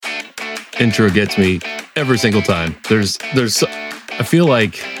intro gets me every single time. I feel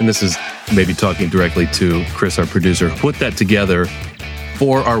like, and this is maybe talking directly to Chris, our producer, put that together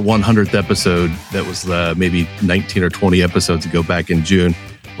for our 100th episode. That was maybe 19 or 20 episodes ago, back in June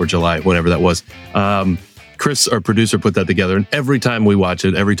or July, whenever that was. Chris, our producer, put that together, and every time I watch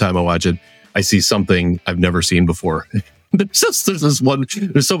it, I see something I've never seen before.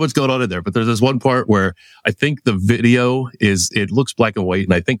 There's so much going on in there, but there's this one part where I think the video it looks black and white,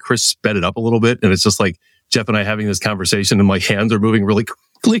 and I think Chris sped it up a little bit, and it's just like Jeff and I having this conversation, and my hands are moving really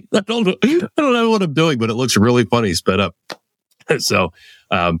quickly. I don't know what I'm doing, but it looks really funny sped up. So,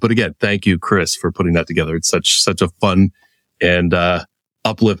 but again, thank you, Chris, for putting that together. It's such a fun and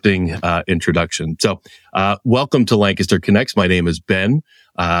uplifting introduction. So, welcome to Lancaster Connects. My name is Ben.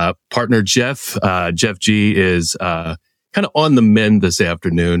 Partner Jeff G is kind of on the mend this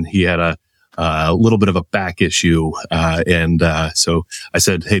afternoon. He had a little bit of a back issue, and so I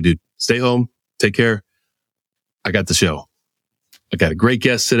said, "Hey, dude, stay home, take care. I got the show. I got a great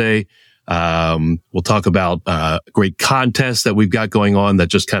guest today. We'll talk about a great contest that we've got going on that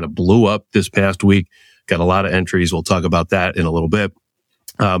just kind of blew up this past week. Got a lot of entries. We'll talk about that in a little bit.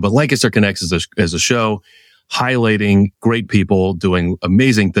 But Lancaster Connects is a show highlighting great people doing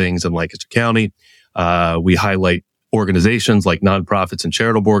amazing things in Lancaster County. We highlight organizations like nonprofits and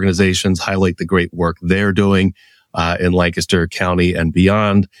charitable organizations, highlight the great work they're doing in Lancaster County and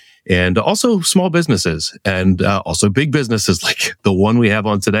beyond. And also small businesses and also big businesses like the one we have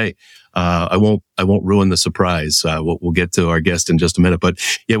on today. I won't ruin the surprise. We'll get to our guest in just a minute. But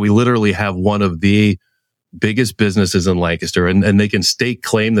yeah, we literally have one of the biggest businesses in Lancaster, and they can stake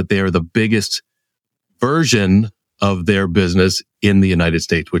claim that they are the biggest version of their business in the United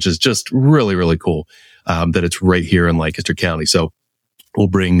States, which is just really, really cool that it's right here in Lancaster County. So we'll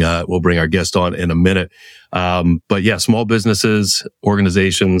bring our guest on in a minute. But yeah, small businesses,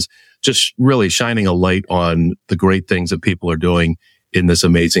 organizations, just really shining a light on the great things that people are doing in this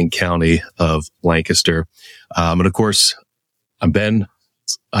amazing county of Lancaster. And of course, I'm Ben.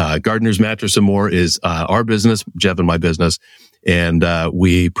 Gardner's Mattress and More is our business, Jeff and my business. And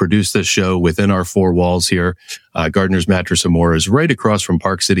we produce this show within our four walls here. Gardner's Mattress and More is right across from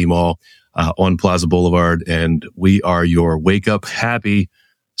Park City Mall on Plaza Boulevard. And we are your wake up happy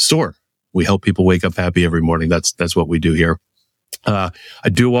store. We help people wake up happy every morning. That's what we do here. I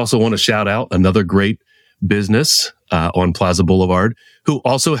do also want to shout out another great business on Plaza Boulevard, who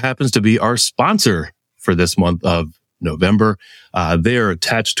also happens to be our sponsor for this month of November. They are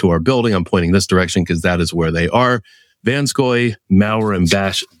attached to our building. I'm pointing this direction because that is where they are. Vanscoy, Maurer and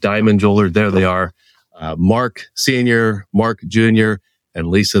Bash Diamond Jeweler. There they are. Mark Sr., Mark Jr., and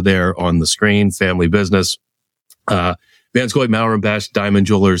Lisa there on the screen. Family business. Vanscoy, Maurer and Bash Diamond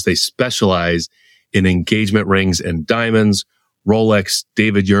Jewelers. They specialize in engagement rings and diamonds. Rolex,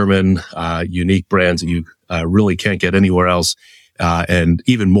 David Yurman, unique brands that you really can't get anywhere else. And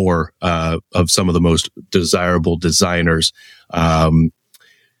even more of some of the most desirable designers. The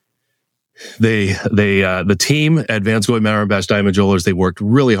team at Vanscoy, Maurer and Bash Diamond Jewelers, they worked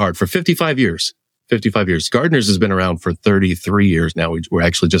really hard for 55 years. 55 years. Gardner's has been around for 33 years now. We're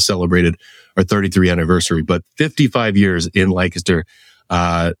actually just celebrated our 33rd anniversary, but 55 years in Lancaster.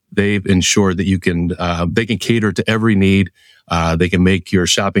 They've ensured that they can cater to every need. They can make your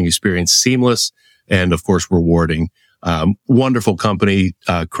shopping experience seamless and, of course, rewarding. Wonderful company.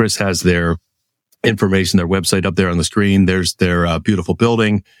 Chris has their information, their website up there on the screen. There's their beautiful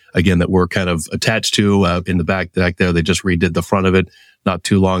building, again, that we're kind of attached to in the back there. They just redid the front of it not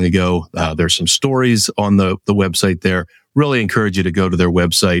too long ago. There's some stories on the website there. Really encourage you to go to their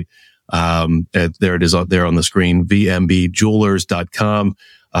website. There it is out there on the screen, vmbjewelers.com.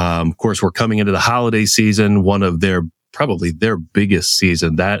 Of course, we're coming into the holiday season, one of probably their biggest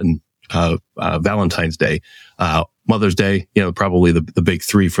season, that and Valentine's Day. Mother's Day, probably the big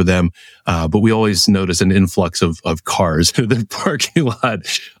three for them. But we always notice an influx of cars in the parking lot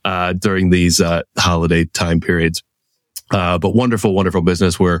during these holiday time periods. But wonderful, wonderful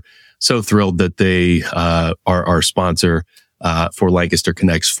business. We're so thrilled that they are our sponsor for Lancaster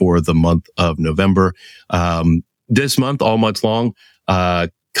Connects for the month of November. This month, all month long,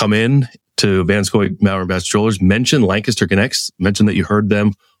 come in to Vanscoy, Maurer and Bash Jewelers, mention Lancaster Connects, mention that you heard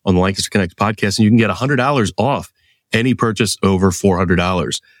them on the Lancaster Connects podcast, and you can get $100 off any purchase over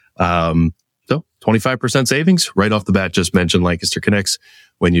 $400. So 25% savings right off the bat. Just mention Lancaster Connects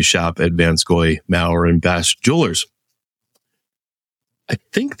when you shop at Vanscoy, Maurer and Bash Jewelers. I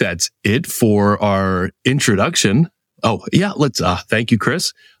think that's it for our introduction. Oh, yeah. Let's, thank you,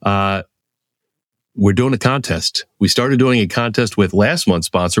 Chris. we're doing a contest. We started doing a contest with last month's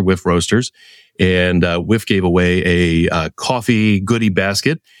sponsor, Whiff Roasters, and Whiff gave away a coffee goodie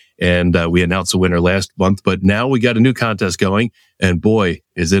basket, and we announced the winner last month. But now we got a new contest going, and boy,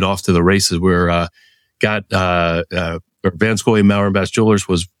 is it off to the races. We're got Van Scoy Maurer and Bass Jewelers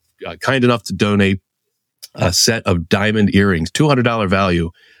was kind enough to donate a set of diamond earrings, $200 value.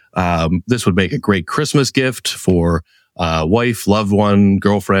 This would make a great Christmas gift for wife, loved one,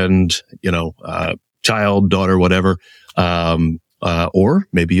 girlfriend, child, daughter, whatever. Or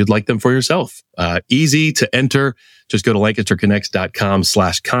maybe you'd like them for yourself. Easy to enter. Just go to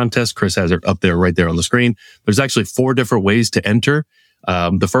LancasterConnects.com/contest. Chris has it up there, right there on the screen. There's actually 4 different ways to enter.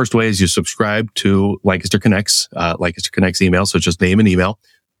 The first way is you subscribe to Lancaster Connects email. So just name and email.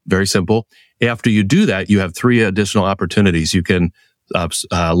 Very simple. After you do that, you have 3 additional opportunities. You can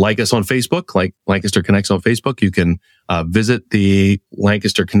like us on Facebook, like Lancaster Connects on Facebook. You can visit the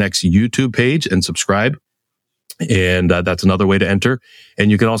Lancaster Connects YouTube page and subscribe. And that's another way to enter.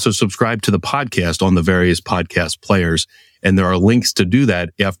 And you can also subscribe to the podcast on the various podcast players. And there are links to do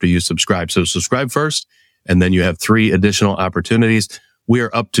that after you subscribe. So subscribe first, and then you have 3 additional opportunities. We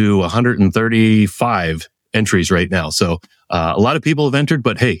are up to 135 entries right now. So a lot of people have entered,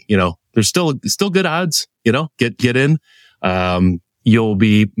 but hey, there's still good odds. Get in. You'll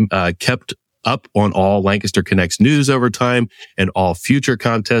be kept up on all Lancaster Connects news over time and all future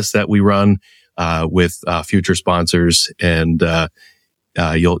contests that we run with future sponsors, and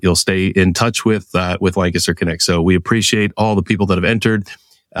you'll stay in touch with Lancaster Connect. So we appreciate all the people that have entered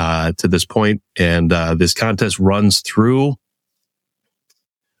to this point, and this contest runs through,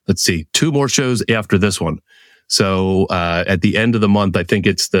 2 more shows after this one. So at the end of the month, I think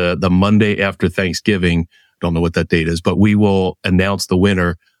it's the Monday after Thanksgiving. Don't know what that date is, but we will announce the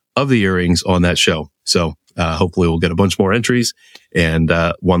winner of the earrings on that show. So hopefully we'll get a bunch more entries, and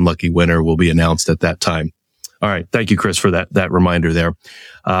one lucky winner will be announced at that time. All right. Thank you, Chris, for that reminder there.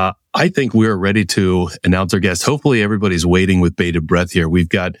 I think we're ready to announce our guest. Hopefully everybody's waiting with bated breath here. We've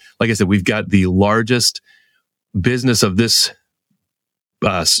got, like I said, the largest business of this,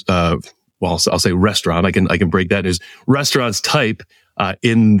 I'll say restaurant. I can break that as restaurants type,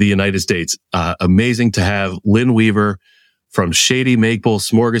 in the United States. Amazing to have Lin Weaver from Shady Maple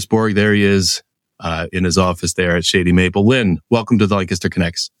Smorgasbord. There he is, in his office there at Shady Maple. Lin, welcome to the Lancaster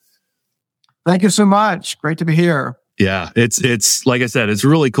Connects. Thank you so much. Great to be here. Yeah, it's like I said, it's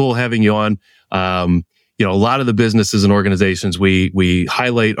really cool having you on. A lot of the businesses and organizations we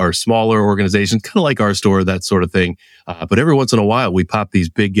highlight are smaller organizations, kind of like our store, that sort of thing. But every once in a while, we pop these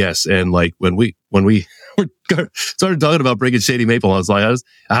big guests, and like when we started talking about bringing Shady Maple, I was like,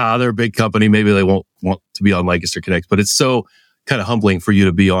 they're a big company. Maybe they won't want to be on Lancaster Connects, but it's so kind of humbling for you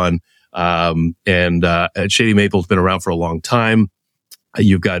to be on. Shady Maple's been around for a long time.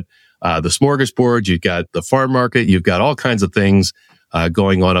 You've got the Smorgasbord, you've got the farm market, you've got all kinds of things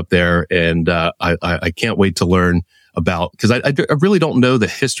going on up there, and I can't wait to learn about, because I really don't know the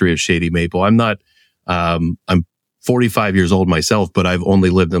history of Shady Maple. I'm 45 years old myself, but I've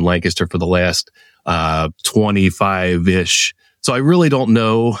only lived in Lancaster for the last 25-ish. So I really don't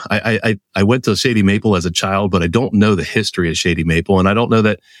know. I went to Shady Maple as a child, but I don't know the history of Shady Maple, and I don't know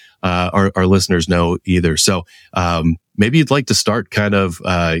that our listeners know either. So maybe you'd like to start kind of,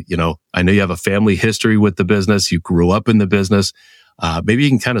 I know you have a family history with the business. You grew up in the business. Maybe you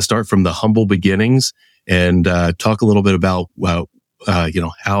can kind of start from the humble beginnings and talk a little bit about,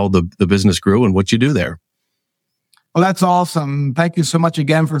 how the business grew and what you do there. Well, that's awesome. Thank you so much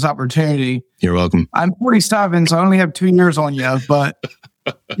again for this opportunity. You're welcome. I'm 47, so I only have 2 years on you. But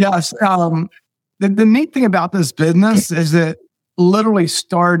yes, the neat thing about this business is it literally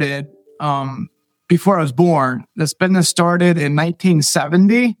started before I was born. This business started in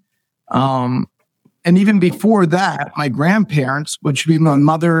 1970. And even before that, my grandparents, which would be my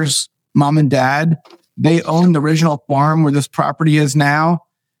mother's mom and dad, they owned the original farm where this property is now.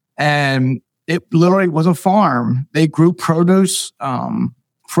 And it literally was a farm. They grew produce,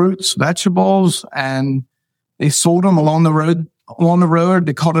 fruits, vegetables, and they sold them along the road.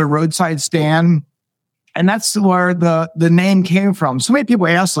 They called it a roadside stand. And that's where the name came from. So many people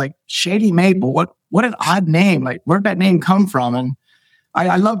ask, like, Shady Maple, what an odd name. Like, where'd that name come from? And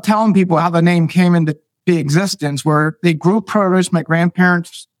I love telling people how the name came into existence, where they grew produce. My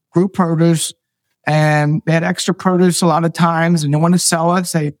grandparents grew produce, and they had extra produce a lot of times, and they wanted to sell it.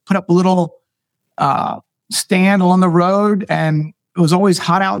 So they put up a little stand along the road, and it was always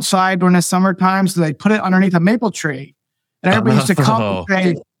hot outside during the summertime, so they put it underneath a maple tree. And everybody used to come and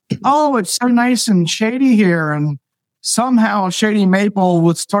say, "Oh, it's so nice and shady here." And somehow Shady Maple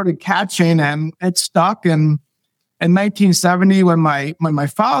was started catching, and it stuck. And in 1970, when my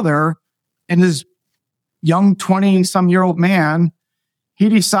father, in his young 20-some-year-old man, he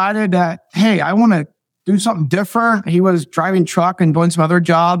decided that, hey, I want to do something different. He was driving truck and doing some other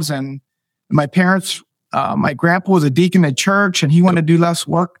jobs. And my parents, my grandpa was a deacon at church, and he wanted to do less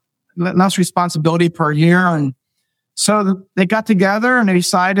work, less responsibility per year. And so they got together and they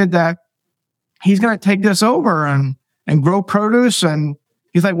decided that he's going to take this over and grow produce. And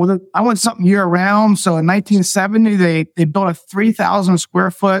he's like, well, I want something year round. So in 1970, they built a 3,000 square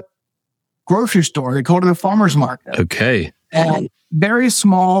foot grocery store. They called it a farmer's market. Okay. And very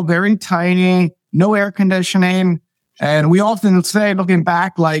small, very tiny, no air conditioning. And we often say, looking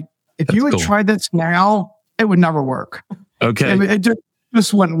back, like, if you had tried this now, it would never work. Okay. It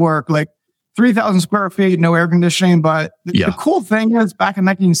just wouldn't work. Like 3,000 square feet, no air conditioning. But the cool thing is, back in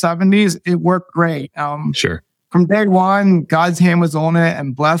 1970s, it worked great. Sure. From day one, God's hand was on it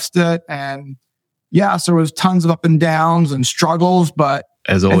and blessed it. And yes, there was tons of up and downs and struggles, but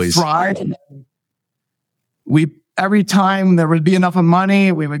as always, it thrived. Every time there would be enough of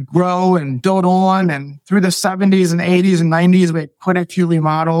money, we would grow and build on. And through the 70s and 80s and 90s, we had quite a few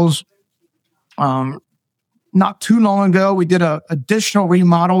remodels. Not too long ago, we did an additional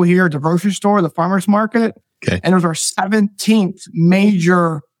remodel here at the grocery store, the farmer's market. Okay. And it was our 17th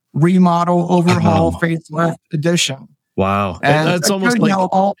major remodel, overhaul, facelift edition. Wow. And that's almost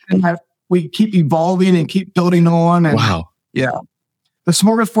like we keep evolving and keep building on. And wow. Yeah. The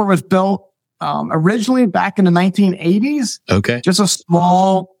Smorgasbord was built originally back in the 1980s. Okay. Just a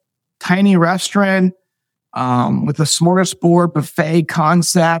small, tiny restaurant with a Smorgasbord buffet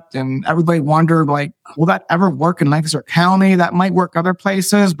concept. And everybody wondered, like, will that ever work in Lancaster County? That might work other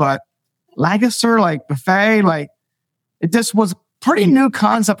places, but Lancaster, like buffet, like it just was a pretty new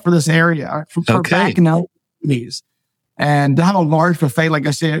concept for this area for back in the 80s. And to have a large buffet, like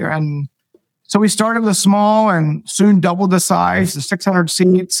I said, and so we started with small and soon doubled the size to 600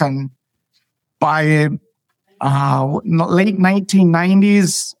 seats. And by late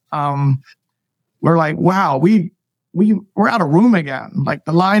 1990s, we're like, wow, we're out of room again. Like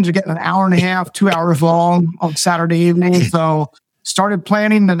the lines are getting an hour and a half, 2 hours long on Saturday evening. So started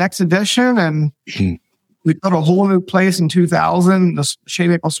planning the next edition, and we built a whole new place in 2000, the Shady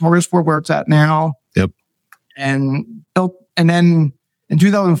Maple Smorgasbord, where it's at now. Yep. And then in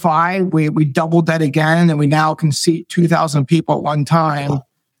 2005, we doubled that again, and we now can seat 2,000 people at one time.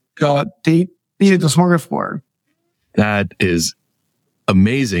 So they needed the Smorgasbord. That is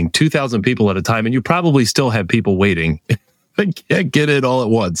amazing. 2,000 people at a time, and you probably still have people waiting. They can't get it all at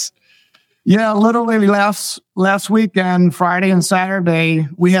once. Yeah, literally last weekend, Friday and Saturday,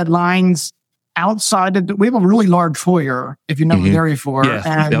 we had lines outside. We have a really large foyer, if you've never been there before. Yeah.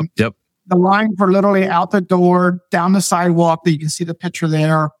 And Yep. the lines were literally out the door, down the sidewalk, that you can see the picture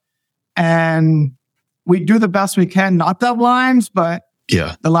there. And we do the best we can not to have lines, but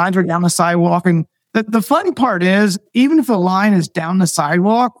the lines are down the sidewalk. And the fun part is, even if the line is down the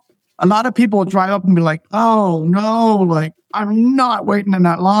sidewalk, a lot of people will drive up and be like, oh, no, like, I'm not waiting in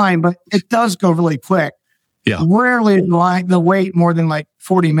that line, but it does go really quick. Yeah. Rarely the wait more than like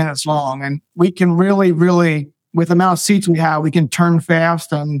 40 minutes long. And we can really, with the amount of seats we have, we can turn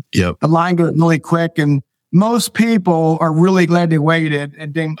fast, and the line goes really quick. And most people are really glad they waited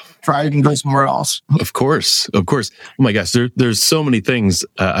and didn't try to go somewhere else. Of course. Oh my gosh, there's so many things.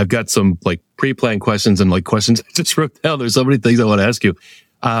 I've got some like pre-planned questions and like questions I just wrote down. There's so many things I want to ask you.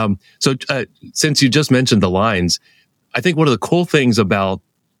 So since you just mentioned the lines, I think one of the cool things about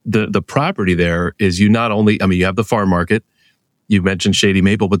the property there is you not only, you have the farm market, you mentioned Shady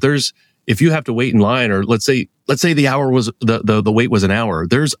Maple, but if you have to wait in line, or let's say the hour was the wait was an hour,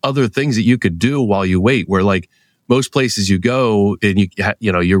 there's other things that you could do while you wait, where like most places you go and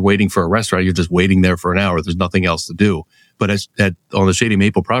you're waiting for a restaurant, you're just waiting there for an hour. There's nothing else to do. But on the Shady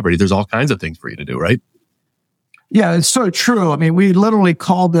Maple property, there's all kinds of things for you to do, right? Yeah, it's so true. We literally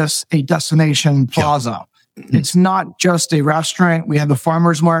call this a destination plaza. It's not just a restaurant. We have the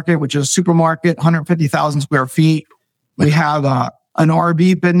farmer's market, which is a supermarket, 150,000 square feet. We have an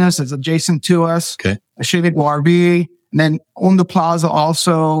RV business that's adjacent to us, a Shady Maple RV. And then on the plaza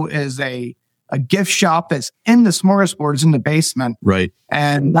also is a gift shop that's in the Smorgasbord, is in the basement. Right.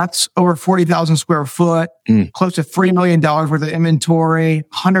 And that's over 40,000 square foot, close to $3 million worth of inventory,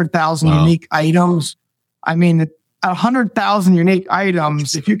 100,000 unique items. 100,000 unique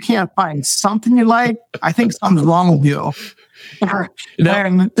items. If you can't find something you like, I think something's wrong with you.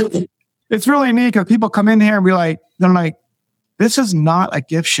 And it's really neat because people come in here and they're like, this is not a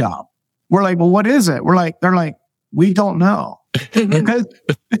gift shop. We're like, well, what is it? They're like, we don't know. Because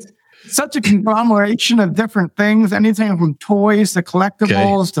it's such a conglomeration of different things, anything from toys to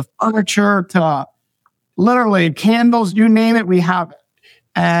collectibles to furniture to literally candles, you name it, we have it.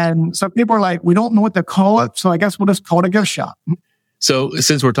 And so people are like, we don't know what to call it. So I guess we'll just call it a gift shop. So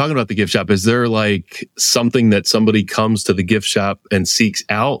since we're talking about the gift shop, is there like something that somebody comes to the gift shop and seeks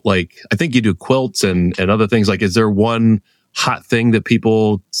out? Like, I think you do quilts and other things. Like, is there one hot thing that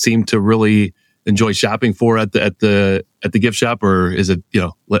people seem to really enjoy shopping for at the gift shop, or is it,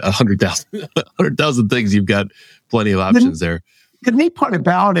 100,000 things? You've got plenty of options there. The neat part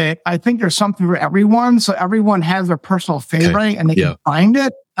about it, I think there's something for everyone. So everyone has their personal favorite and they can find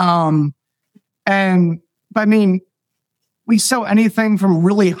it. We sell anything from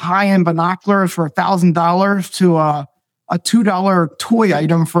really high-end binoculars for $1,000 to a $2 toy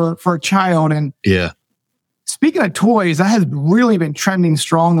item for a child. And speaking of toys, that has really been trending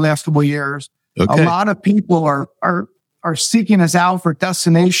strong the last couple of years. Okay. A lot of people are seeking us out for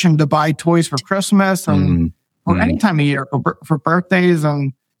destination to buy toys for Christmas and or any time of year for birthdays.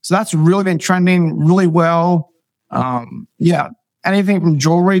 And so that's really been trending really well. Anything from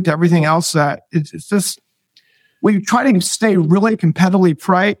jewelry to everything else that it's just, we try to stay really competitively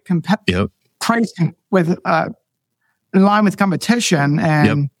priced with in line with competition,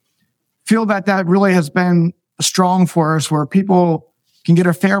 and feel that really has been strong for us, where people can get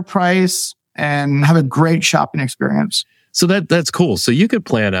a fair price and have a great shopping experience. So that's cool. So you could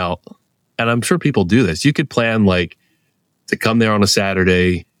plan out, and I'm sure people do this. You could plan like to come there on a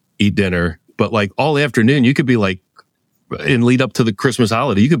Saturday, eat dinner, but like all afternoon, you could be like, in lead up to the Christmas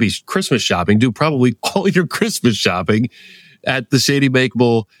holiday, you could be Christmas shopping, do probably all your Christmas shopping at the Shady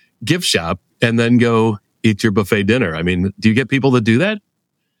Maple gift shop, and then go eat your buffet dinner. I mean, do you get people that do that?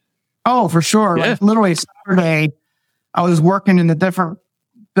 Oh, for sure. Yeah. Like literally Saturday, I was working in the different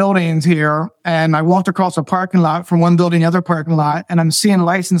buildings here, and I walked across a parking lot from one building to the other parking lot, and I'm seeing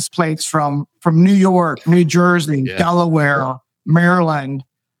license plates from New York, New Jersey, Delaware, Maryland.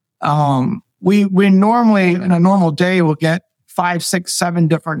 We normally, in a normal day, will get 5, 6, 7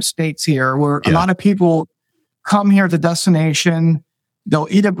 different states here, where a lot of people come here to the destination. They'll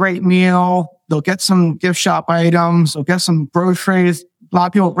eat a great meal. They'll get some gift shop items. They'll get some groceries. A lot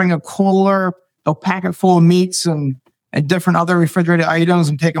of people bring a cooler. They'll pack it full of meats and different other refrigerated items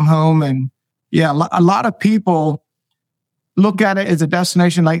and take them home. And a lot of people look at it as a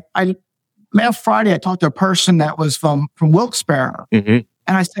destination. Like last Friday, I talked to a person that was from Wilkes-Barre. Mm-hmm.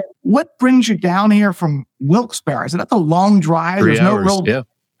 And I said, what brings you down here from Wilkes-Barre? I said, that's a long drive. 3 There's hours, no real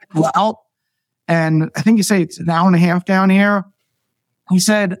route. And I think you say it's an hour and a half down here. He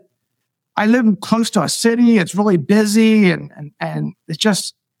said, I live close to a city. It's really busy. And it's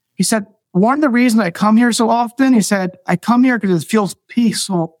just, he said, one of the reasons I come here so often, he said, I come here because it feels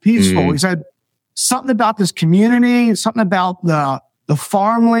peaceful. He said, something about this community, something about the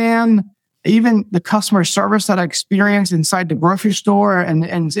farmland, even the customer service that I experienced inside the grocery store and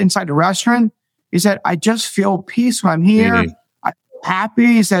inside the restaurant. He said, I just feel peace when I'm here. Mm-hmm. I'm happy.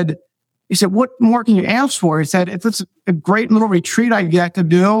 He said, what more can you ask for? He said, it's a great little retreat I get to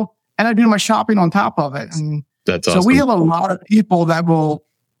do, and I do my shopping on top of it. And that's awesome. So we have a lot of people that will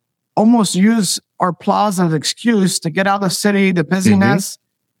almost use our plaza as an excuse to get out of the city, the busyness,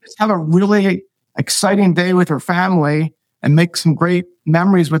 just have a really exciting day with their family and make some great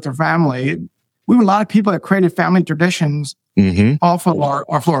memories with their family. We have a lot of people that created family traditions off of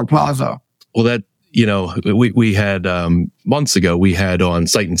our Florida Plaza. Well, that, we had, months ago, we had on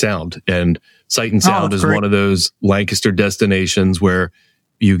Sight and Sound, and Sight and Sound is one of those Lancaster destinations where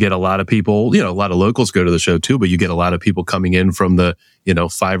you get a lot of people, a lot of locals go to the show too, but you get a lot of people coming in from the,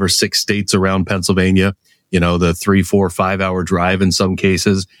 5 or 6 states around Pennsylvania, the 3, 4, 5 hour drive in some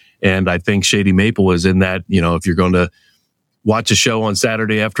cases. And I think Shady Maple is in that, if you're going to watch a show on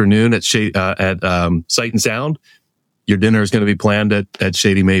Saturday afternoon at Sight and Sound, your dinner is going to be planned at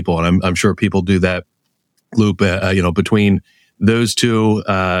Shady Maple. And I'm sure people do that loop, between those two,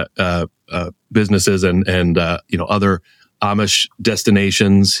 businesses and other Amish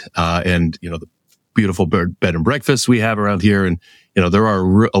destinations, and, the beautiful bed and breakfasts we have around here. And, there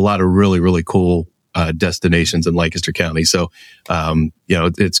are a lot of really, really cool, destinations in Lancaster County. So,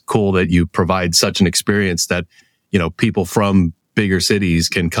 it's cool that you provide such an experience that, people from bigger cities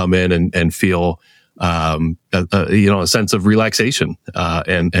can come in and feel, a sense of relaxation,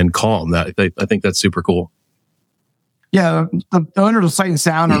 and calm. I think that's super cool. Yeah, the owners of Sight and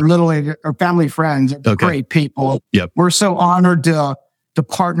Sound are literally our family friends. They're great people. Yep. We're so honored to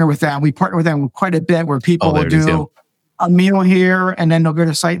partner with them. We partner with them quite a bit, where people will do a meal here and then they'll go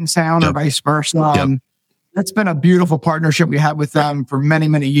to Sight and Sound or vice versa. It's been a beautiful partnership we had with them for many,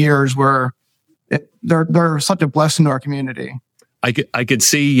 many years, where they're such a blessing to our community. I could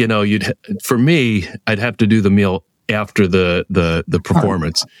see, for me, I'd have to do the meal after the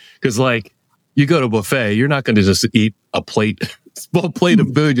performance, because like, you go to a buffet, you're not going to just eat a plate small plate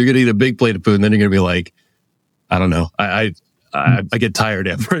of food, you're going to eat a big plate of food, and then you're going to be like, I don't know. I get tired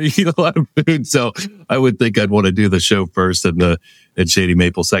after I eat a lot of food, so I would think I'd want to do the show first and Shady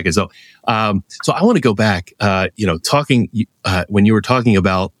Maple second. So I want to go back. Talking when you were talking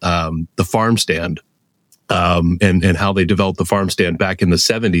about the farm stand and how they developed the farm stand back in the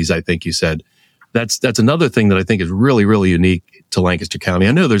 70s, I think you said. That's another thing that I think is really, really unique to Lancaster County.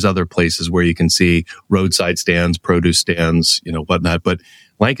 I know there's other places where you can see roadside stands, produce stands, whatnot, but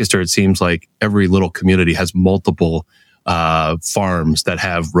Lancaster, it seems like every little community has multiple farms that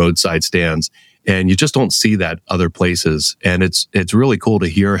have roadside stands, and you just don't see that other places. And it's really cool to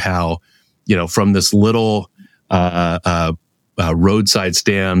hear how, from this little roadside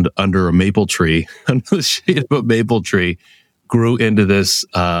stand under a maple tree, under the shade of a maple tree, grew into this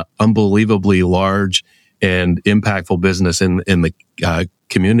unbelievably large and impactful business in the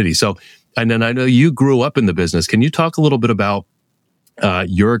community. So, and then I know you grew up in the business. Can you talk a little bit about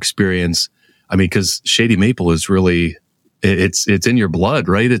your experience? I mean, because Shady Maple is really, it's in your blood,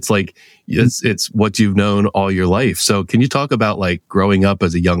 right? It's like, it's what you've known all your life. So can you talk about like growing up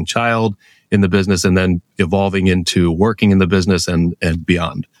as a young child in the business and then evolving into working in the business and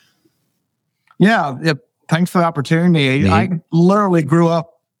beyond? Yeah. Thanks for the opportunity. Mm-hmm. I literally grew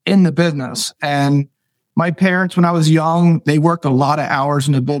up in the business, and my parents, when I was young, they worked a lot of hours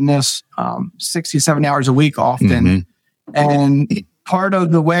in the business, 60, 70 hours a week often. Mm-hmm. And part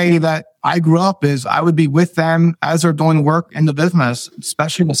of the way that I grew up is I would be with them as they're doing work in the business,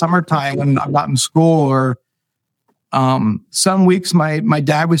 especially in the summertime when I'm not in school. Or some weeks my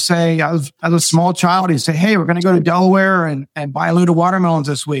dad would say, as a small child, he'd say, hey, we're going to go to Delaware and buy a load of watermelons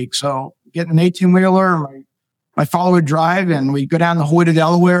this week. So get an 18-wheeler, my father would drive, and we'd go down the highway to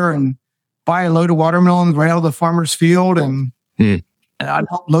Delaware and buy a load of watermelons right out of the farmer's field. And I'd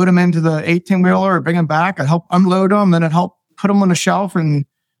help load them into the 18-wheeler or bring them back. I'd help unload them, then I'd help put them on the shelf and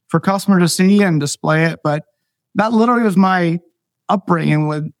for customers to see and display it. But that literally was my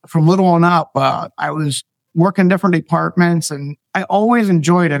upbringing from little on up. I was working different departments, and I always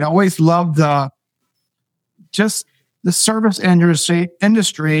enjoyed it. I always loved just the service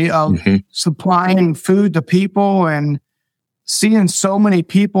industry of supplying food to people and seeing so many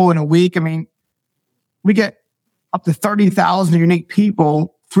people in a week. I mean, we get up to 30,000 unique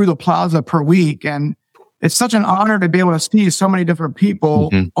people through the plaza per week. And it's such an honor to be able to see so many different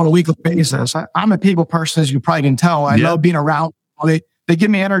people on a weekly basis. I'm a people person, as you probably can tell. I love being around. They give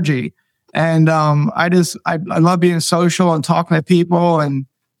me energy. And I love being social and talking to people and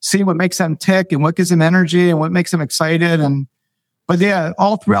seeing what makes them tick and what gives them energy and what makes them excited. But yeah,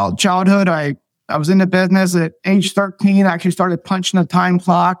 all throughout childhood, I was in the business. At age 13, I actually started punching the time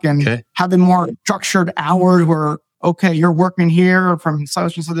clock and having more structured hours where, okay, you're working here from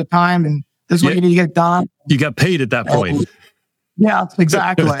such and such a time, and this is what you need to get done. You got paid at that point. Yeah,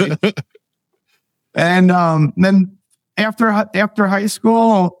 exactly. And then after high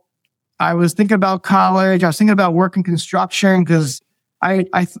school, I was thinking about college. I was thinking about working construction because I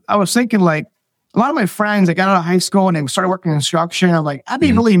was thinking, like, a lot of my friends, they got out of high school and they started working construction. I'm like, that'd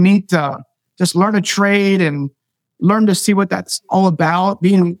be really neat to just learn a trade and learn to see what that's all about,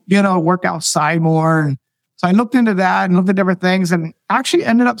 being able to work outside more. And so I looked into that and looked at different things, and actually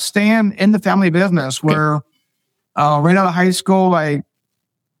ended up staying in the family business where right out of high school,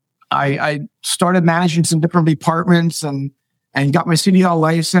 I started managing some different departments and got my CDL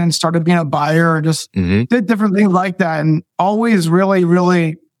license, started being a buyer, and just did different things like that. And always really,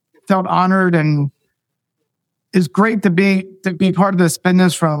 really felt honored, and it's great to be part of this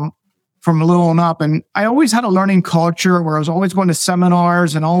business from little on up. And I always had a learning culture where I was always going to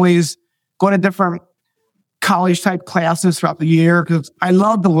seminars and always going to different college type classes throughout the year, because I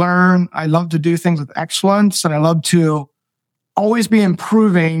love to learn. I love to do things with excellence, and I love to always be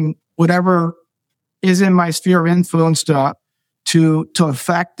improving whatever is in my sphere of influence to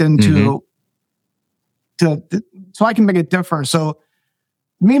affect and so I can make a difference. So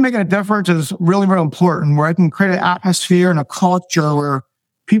me making a difference is really, really important, where I can create an atmosphere and a culture where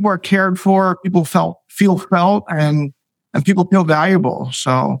people are cared for, people feel felt, and people feel valuable.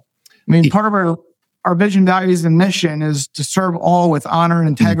 So, I mean, part of our vision, values, and mission is to serve all with honor and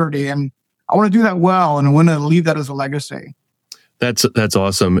integrity. And I want to do that well, and I want to leave that as a legacy. That's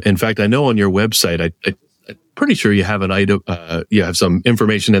awesome. In fact, I know on your website, I'm pretty sure you have an item, you have some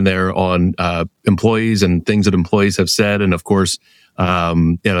information in there on employees and things that employees have said, and of course,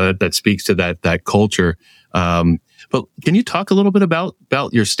 that speaks to that culture. But can you talk a little bit about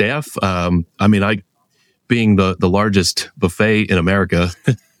your staff? I mean, being the largest buffet in America,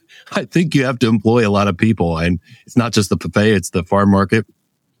 I think you have to employ a lot of people, and it's not just the buffet; it's the farm market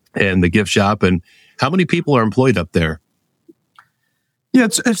and the gift shop. And how many people are employed up there? Yeah,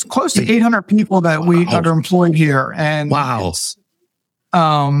 it's close to 800 people that that are employed here, and wow,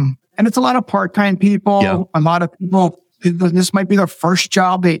 and it's a lot of part-time people. Yeah. A lot of people. This might be their first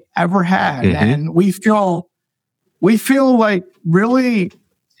job they ever had, and we feel like really,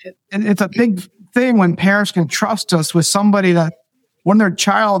 it's a big thing when parents can trust us with somebody that when their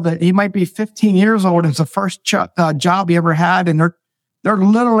child that he might be 15 years old, it's the first job he ever had, and they're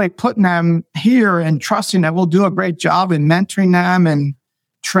literally putting them here and trusting that we'll do a great job in mentoring them and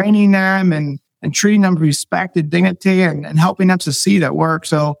training them and treating them with respect and dignity and helping them succeed at work.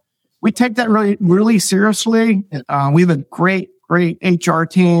 So we take that really, really seriously. We have a great HR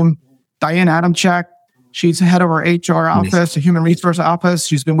team. Diane Adamchek, she's the head of our HR office, the human resource office.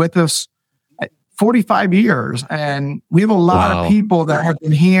 She's been with us 45 years. And we have a lot of people that have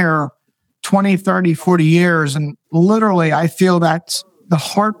been here 20, 30, 40 years. And literally, I feel that's the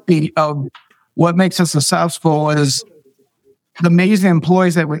heartbeat of what makes us successful is the amazing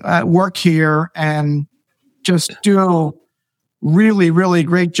employees that work here and just do really, really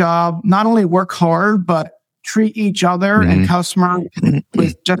great job. Not only work hard, but treat each other and customer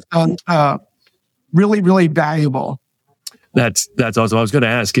with just really, really valuable. That's awesome. I was going to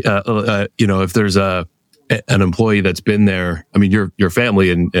ask, if there's an employee that's been there. I mean, your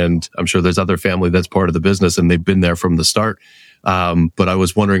family, and I'm sure there's other family that's part of the business, and they've been there from the start. But I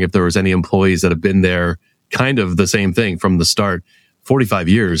was wondering if there was any employees that have been there, kind of the same thing from the start. 45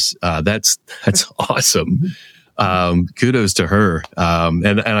 years. That's awesome. Kudos to her.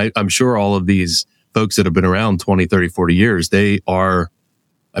 And I'm sure all of these folks that have been around 20, 30, 40 years, they are,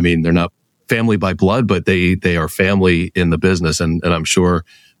 I mean, they're not family by blood, but they are family in the business. And I'm sure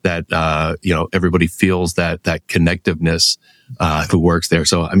that, everybody feels that connectiveness, who works there.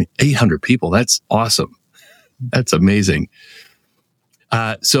 So, I mean, 800 people, that's awesome. That's amazing.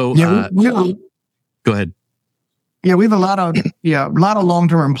 Go ahead. Yeah, we have a lot of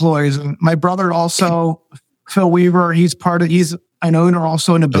long-term employees. And my brother also, Phil Weaver, he's an owner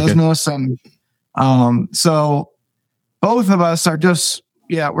also in the business. And so both of us are just,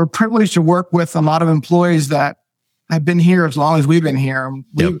 we're privileged to work with a lot of employees that have been here as long as we've been here.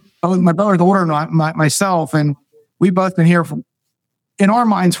 My brother's older than myself, and we've both been here in our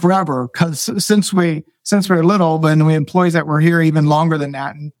minds forever, because since we're little, and we have employees that were here even longer than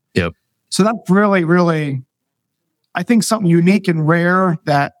that. And so that's really, really, I think, something unique and rare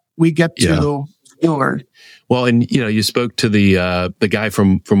that we get to steward. Well, and you spoke to the guy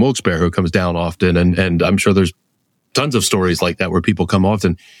from Wilkes-Barre who comes down often, and I'm sure there's tons of stories like that where people come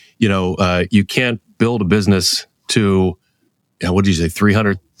often. You can't build a business to, what did you say,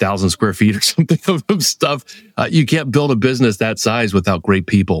 300,000 square feet or something of stuff. You can't build a business that size without great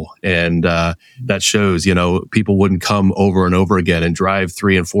people. And that shows, people wouldn't come over and over again and drive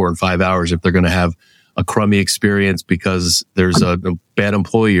 3 and 4 and 5 hours if they're going to have a crummy experience because there's a bad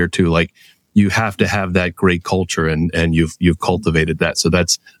employee or two. Like, you have to have that great culture, and you've cultivated that. So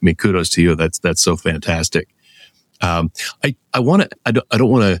kudos to you. That's so fantastic. I don't want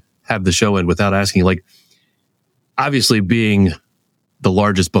to have the show end without asking, like, obviously being the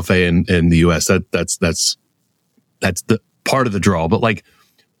largest buffet in the U.S., that's the part of the draw. But like,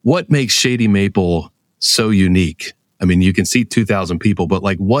 what makes Shady Maple so unique? I mean, you can see 2,000 people, but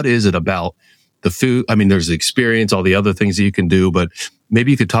like, what is it about the food? I mean, there's the experience, all the other things that you can do, but maybe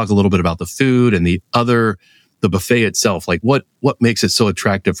you could talk a little bit about the food and the buffet itself. Like, what makes it so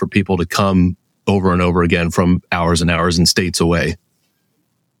attractive for people to come over and over again from hours and hours and states away?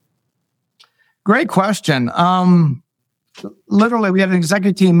 Great question. Literally, we had an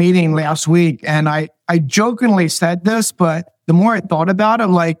executive team meeting last week, and I jokingly said this, but the more I thought about it,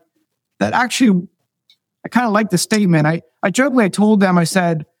 like, that actually, I kind of like the statement. I jokingly told them, I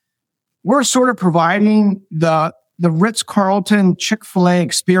said, we're sort of providing the Ritz-Carlton Chick-fil-A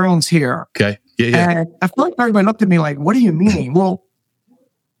experience here. Okay. Yeah. And I feel like everybody looked at me like, what do you mean? Well,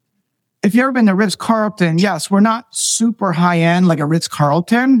 if you've ever been to Ritz-Carlton, yes, we're not super high-end like a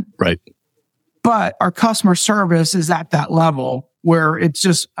Ritz-Carlton. Right. But our customer service is at that level where it's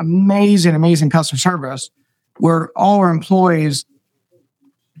just amazing customer service, where all our employees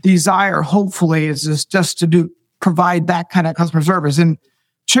desire, hopefully, is just to provide that kind of customer service. And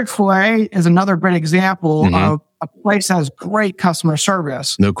Chick-fil-A is another great example of a place that has great customer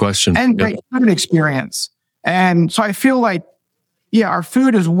service. No question. And great food experience. And so I feel like, our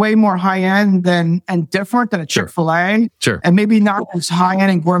food is way more high-end and different than a Chick-fil-A. Sure. And maybe not as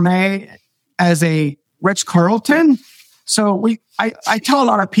high-end and gourmet as a Ritz-Carlton. So I tell a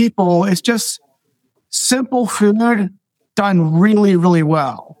lot of people, it's just simple food done really, really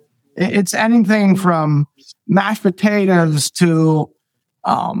well. It's anything from mashed potatoes to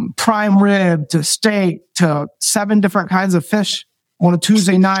prime rib to steak to 7 different kinds of fish on a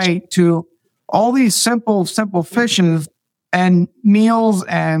Tuesday night to all these simple fishes and meals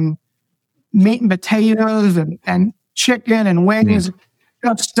and meat and potatoes and chicken and wings.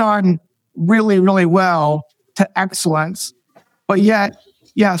 That's done really, really well to excellence. But yet,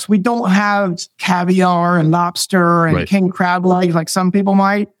 yes, we don't have caviar and lobster and king crab legs like some people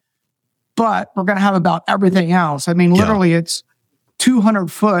might, but we're going to have about everything else. I mean, literally, it's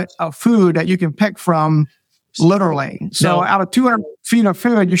 200 foot of food that you can pick from, literally. So out of 200 feet of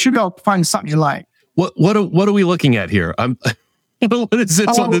food, you should be able to find something you like. What are we looking at here? What is it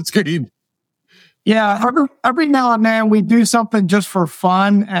on the screen? Yeah, every now and then we do something just for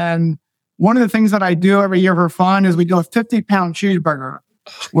fun. And one of the things that I do every year for fun is we do a 50-pound cheeseburger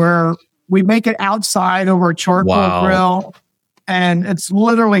where we make it outside over a charcoal grill. And it's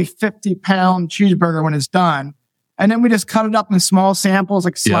literally 50-pound cheeseburger when it's done. And then we just cut it up in small samples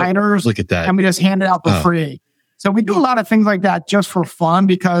like sliders. Look at that. And we just hand it out for free. So we do a lot of things like that just for fun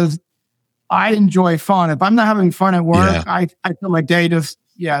because I enjoy fun. If I'm not having fun at work, I feel my day just,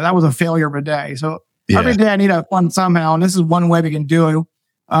 that was a failure of a day. So every day I need to have fun somehow. And this is one way we can do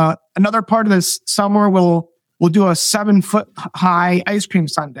it. Another part of this summer, we'll do a 7-foot high ice cream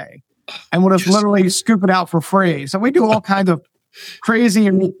sundae. And we'll just literally scoop it out for free. So we do all kinds of crazy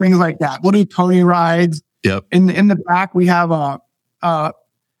and neat things like that. We'll do pony rides. Yep. In the back, we have a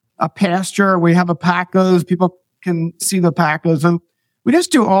pasture. We have a Pacos. People can see the Pacos. And we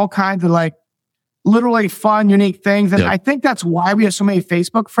just do all kinds of like literally fun, unique things. And I think that's why we have so many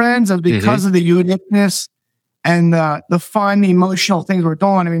Facebook friends, is because of the uniqueness and the fun, emotional things we're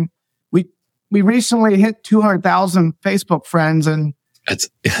doing. I mean, we recently hit 200,000 Facebook friends, and that's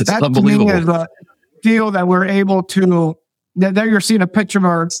To unbelievable. me is a deal that we're able to. There you're seeing a picture of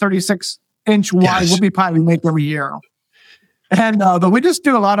our 36-inch wide whoopie pie we make every year. And but we just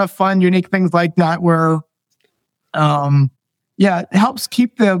do a lot of fun, unique things like that where, it helps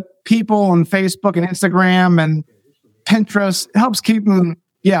keep the people on Facebook and Instagram and Pinterest, helps keep them,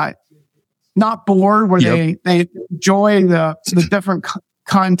 not bored, where they enjoy the different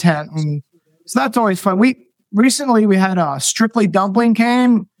content. And so that's always fun. Recently we had a Strictly Dumpling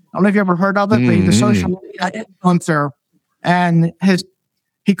came. I don't know if you ever heard of it, but he's a social media influencer. And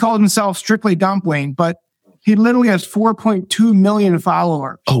he called himself Strictly Dumpling, but he literally has 4.2 million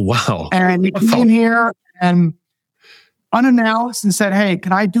followers. Oh, wow. And he came here and unannounced and said, "Hey,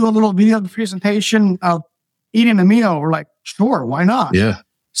 can I do a little video presentation of eating a meal?" We're like, "Sure, why not?" Yeah.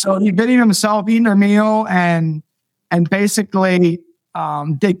 So he videoed himself eating a meal and basically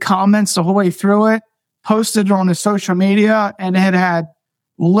did comments the whole way through it, posted it on his social media, and it had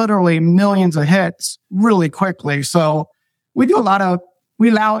literally millions of hits really quickly. So we allow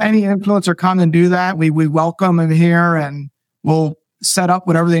any influencer come and do that. We welcome them here, and we'll set up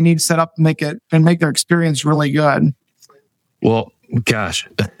whatever they need set up to make their experience really good. Well, gosh,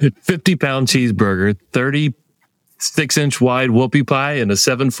 50-pound cheeseburger, 36-inch wide whoopie pie, and a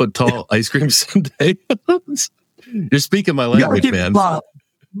 7-foot tall ice cream sundae. You're speaking my language, man.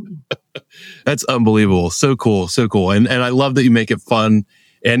 That's unbelievable. So cool. So cool. And I love that you make it fun.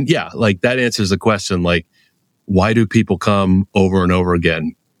 And like that answers the question, like, why do people come over and over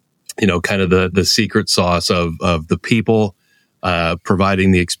again? Kind of the secret sauce of the people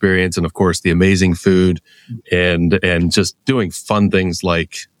providing the experience, and of course the amazing food, and just doing fun things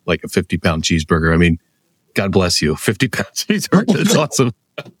like a 50-pound cheeseburger. I mean, God bless you, 50-pound cheeseburger. That's awesome.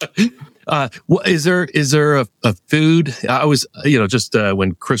 Is there a food? I was, just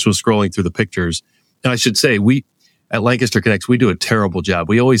when Chris was scrolling through the pictures, and I should say, we at Lancaster Connects, we do a terrible job.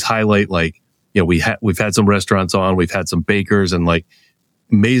 We always highlight we've had some restaurants on, we've had some bakers and like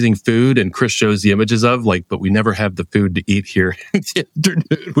amazing food, and Chris shows the images of but we never have the food to eat here in the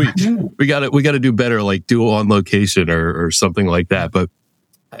afternoon. We got to do better, like do on location or something like that. But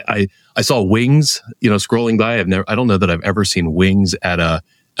I saw wings, scrolling by. I don't know that I've ever seen wings at a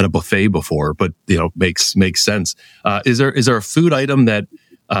buffet before, but makes sense. Is there a food item that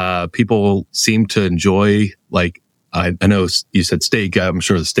people seem to enjoy? Like I know you said steak. I'm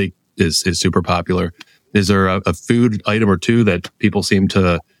sure the steak is super popular. Is there a food item or two that people seem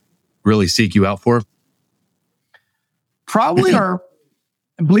to really seek you out for? Probably, or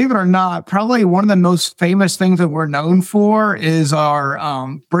believe it or not, probably one of the most famous things that we're known for is our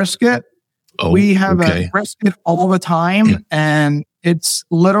brisket. Oh, we have a brisket all the time, and it's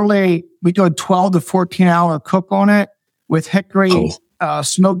literally, we do a 12 to 14 hour cook on it with hickory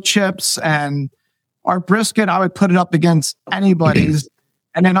smoked chips, and our brisket, I would put it up against anybody's.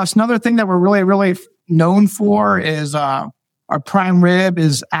 And then that's another thing that we're really, really known for is our prime rib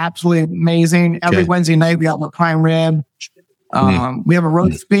is absolutely amazing. Every Wednesday night we have a prime rib. We have a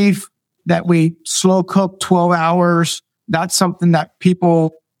roast beef that we slow cook 12 hours that's something that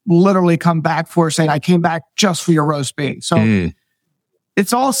people literally come back for, saying, I came back just for your roast beef. So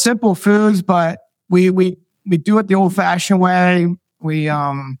it's all simple foods, but we do it the old fashioned way. We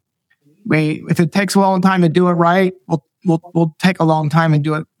if it takes a long time to do it right, we'll take a long time and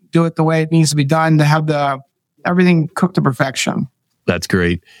do it the way it needs to be done to have everything cooked to perfection. That's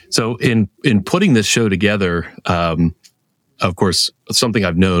great. So in putting this show together, of course, something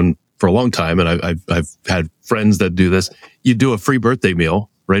I've known for a long time, and I've had friends that do this. You do a free birthday meal,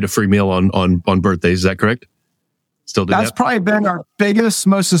 right? A free meal on birthdays. Is that correct? Still do that? That's probably been our biggest,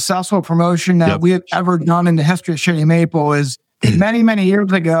 most successful promotion that we have ever done in the history of Shady Maple. Is many, many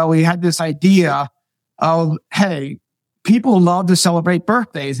years ago, we had this idea of, hey, people love to celebrate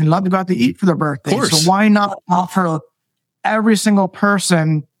birthdays and love to go out to eat for their birthdays. So why not offer every single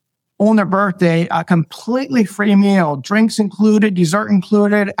person on their birthday a completely free meal, drinks included, dessert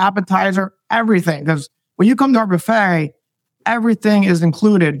included, appetizer, everything? Because when you come to our buffet, everything is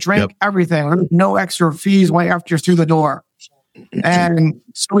included, drink everything. There's no extra fees way after you're through the door. And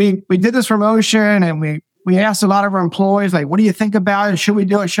so we did this promotion, and we asked a lot of our employees, like, what do you think about it? Should we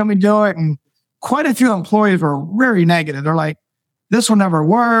do it? Should we do it? And quite a few employees were very negative. They're like, this will never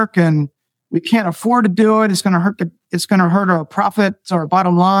work, and we can't afford to do it. It's going to hurt our profits, our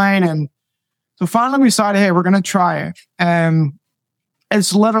bottom line. And so finally we decided, hey, we're going to try it. And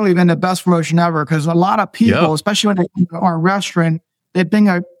it's literally been the best promotion ever, because a lot of people, especially when they go to our restaurant, they bring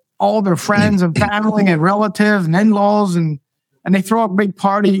out all their friends and family and relatives and in-laws, and they throw a big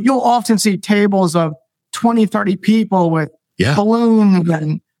party. You'll often see tables of 20, 30 people with balloons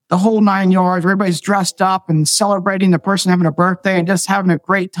and the whole 9 yards. Everybody's dressed up and celebrating the person having a birthday and just having a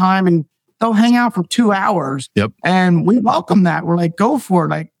great time. And they'll hang out for 2 hours. And we welcome that. We're like, go for it.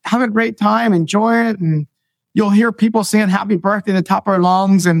 Like, have a great time, enjoy it. And you'll hear people saying happy birthday at the top of their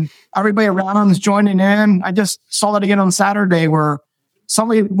lungs, and everybody around them is joining in. I just saw that again on Saturday, where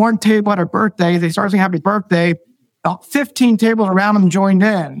somebody, one table at her birthday, they started saying happy birthday. About 15 tables around them joined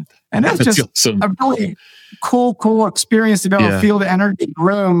in. And that's just awesome. A really cool experience to be able to feel the energy in the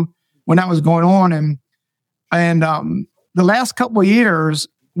room when that was going on. And the last couple of years,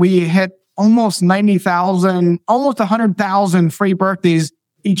 we hit almost 90,000, almost 100,000 free birthdays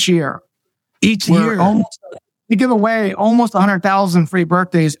each year. We give away almost 100,000 free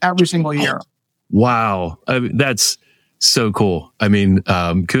birthdays every single year. Wow. I mean, that's so cool. I mean,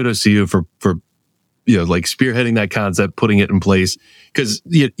 kudos to you for like spearheading that concept, putting it in place. Because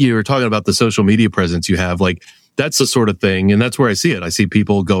you were talking about the social media presence you have. Like, that's the sort of thing, and that's where I see it. I see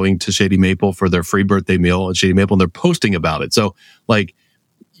people going to Shady Maple for their free birthday meal at Shady Maple, and they're posting about it. So, like,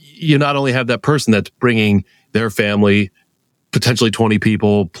 you not only have that person that's bringing their family, potentially 20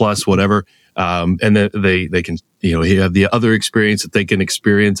 people plus whatever, and then they can, you have the other experience that they can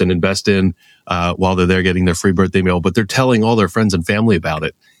experience and invest in while they're there getting their free birthday meal, but they're telling all their friends and family about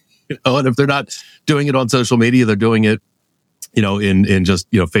it. And if they're not doing it on social media, they're doing it, in just,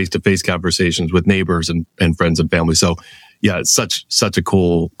 face-to-face conversations with neighbors and friends and family. So yeah, it's such a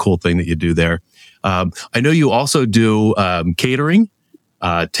cool thing that you do there. I know you also do catering,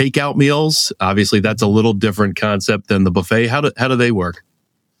 takeout meals. Obviously that's a little different concept than the buffet. How do they work?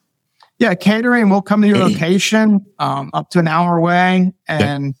 Yeah, catering will come to your location, up to an hour away.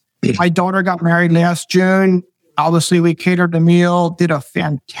 And my daughter got married last June. Obviously, we catered the meal, did a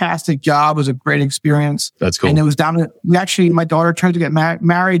fantastic job. It was a great experience. That's cool. And it was my daughter tried to get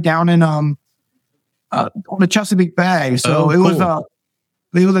married down in on the Chesapeake Bay. So it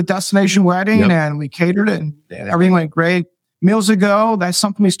was a destination wedding, and we catered it, and everything went great. Meals ago, that's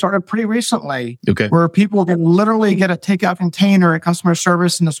something we started pretty recently. Where people can literally get a takeout container at customer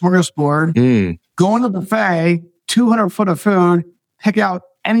service in the Smorgasbord, go into the buffet, 200 foot of food, pick out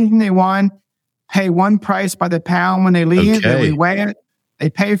anything they want, pay one price by the pound when they leave. They weigh it, they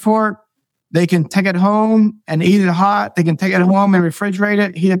pay for it. They can take it home and eat it hot. They can take it home and refrigerate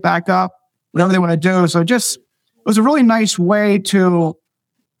it, heat it back up, whatever they want to do. So it was a really nice way to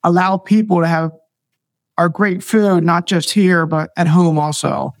allow people to have our great food, not just here, but at home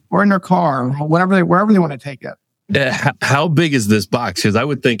also, or in their car, or wherever they want to take it. How big is this box? Because I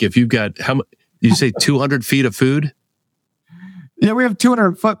would think if you've got, you say 200 feet of food? Yeah, we have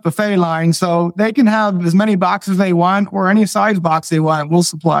 200-foot buffet line, so they can have as many boxes they want or any size box they want. We'll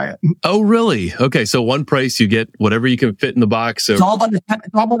supply it. Oh, really? Okay, so one price, you get whatever you can fit in the box. So. It's all by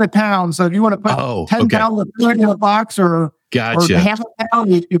the pound. So if you want to put 10 pounds of food in a box or half a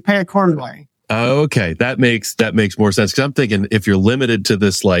pound, you pay accordingly. Okay, that makes more sense. Because I'm thinking, if you're limited to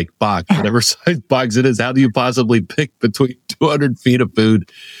this like box, whatever size box it is, how do you possibly pick between 200 feet of food?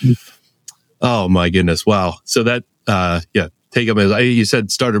 Oh my goodness! Wow. So that take them as you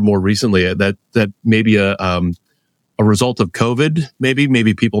said started more recently. That maybe a a result of COVID?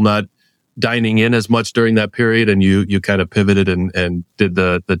 Maybe people not dining in as much during that period, and you kind of pivoted and did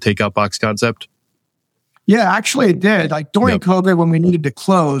the takeout box concept? Yeah, actually it did. Like during COVID, when we needed to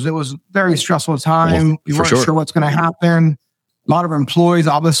close, it was a very stressful time. We weren't sure what's going to happen. A lot of employees,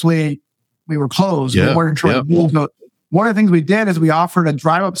 obviously, we were closed. We weren't sure. So one of the things we did is we offered a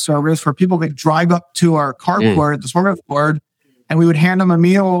drive-up service for people to drive up to our carport at the Smorgasbord, and we would hand them a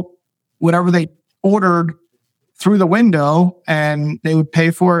meal, whatever they ordered, through the window, and they would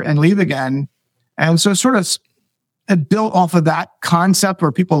pay for it and leave again. And so sort of it built off of that concept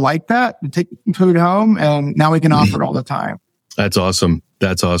where people like that and take food home, and now we can offer it all the time. That's awesome.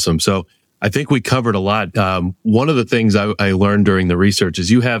 So I think we covered a lot. One of the things I learned during the research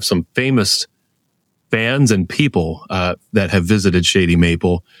is you have some famous fans and people that have visited Shady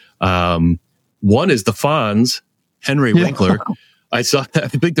Maple. One is the Fonz, Henry Winkler. I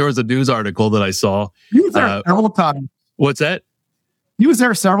think there was a news article that I saw. He was there several times. What's that? He was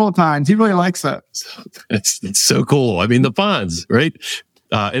there several times. He really likes it. It's so cool. I mean, the Fonz, right?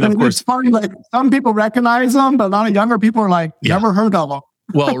 And of course, it's funny. Like some people recognize them, but a lot of younger people are like, never heard of them.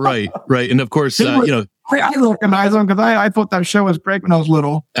 Well, right. And of course, I recognize him because I thought that show was great when I was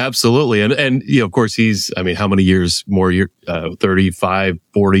little. Absolutely. And of course, he's, how many years more, 35,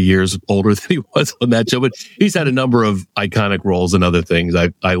 40 years older than he was on that show, but he's had a number of iconic roles and other things.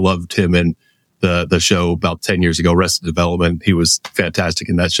 I loved him in the show about 10 years ago, Arrested Development. He was fantastic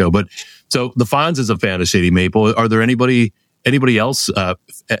in that show. But so the Fonz is a fan of Shady Maple. Are there anybody else,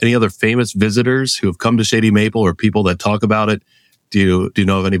 any other famous visitors who have come to Shady Maple or people that talk about it? Do you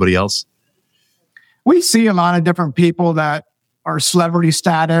know of anybody else? We see a lot of different people that are celebrity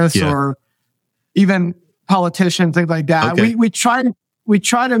status or even politicians, things like that. Okay. We try to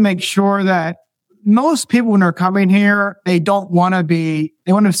make sure that most people, when they're coming here, they want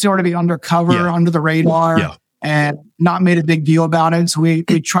to sort of be undercover, under the radar, and not made a big deal about it. So we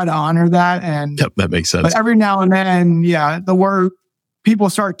try to honor that. And that makes sense. But every now and then, the word people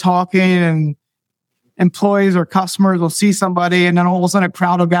start talking, and employees or customers will see somebody, and then all of a sudden a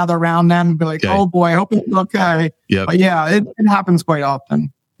crowd will gather around them and be like, "Oh boy, I hope it's okay." Yeah, but it happens quite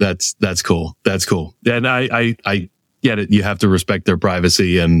often. That's cool. And I get it. You have to respect their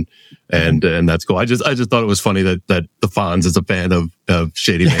privacy, and that's cool. I just thought it was funny that the Fonz is a fan of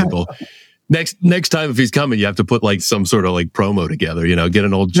Shady Maple. Next time if he's coming, you have to put like some sort of like promo together. Get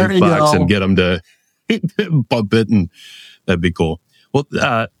an old jukebox and get him to bump it, and that'd be cool. Well,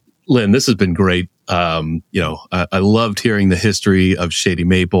 Lin, this has been great. I loved hearing the history of Shady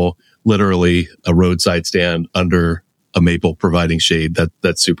Maple, literally a roadside stand under a maple providing shade.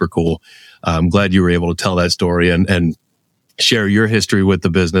 That's super cool. I'm glad you were able to tell that story and share your history with the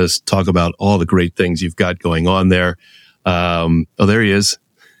business, talk about all the great things you've got going on there. There he is.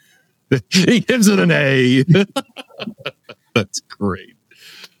 He gives it an A. That's great.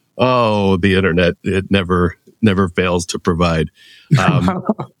 Oh, the internet, it never fails to provide.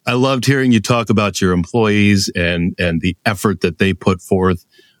 I loved hearing you talk about your employees and the effort that they put forth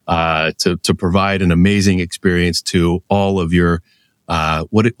to provide an amazing experience to all of your,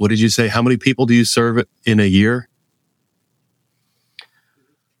 what did you say? How many people do you serve in a year?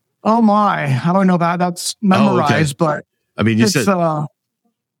 Oh my, I don't know that. That's memorized, but you said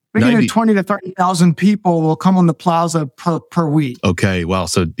 20 to 30,000 people will come on the plaza per week. Okay, wow.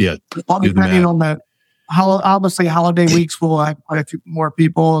 So all depending on the obviously holiday weeks will have quite a few more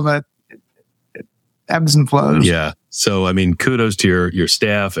people that it ebbs and flows. Yeah. So, kudos to your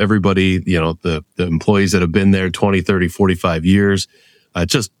staff, everybody, the employees that have been there 20, 30, 45 years.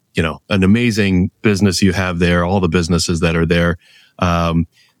 Just, an amazing business you have there, all the businesses that are there. The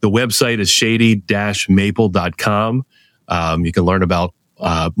website is shady-maple.com. You can learn about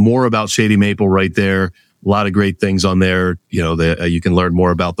more about Shady Maple right there. A lot of great things on there. You can learn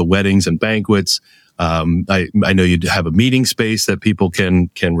more about the weddings and banquets. I know you have a meeting space that people can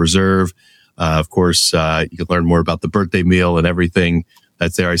reserve. Of course, you can learn more about the birthday meal and everything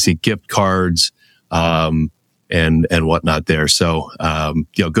that's there. I see gift cards, and whatnot there. So,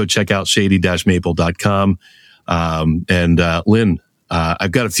 go check out shady-maple.com. Lin,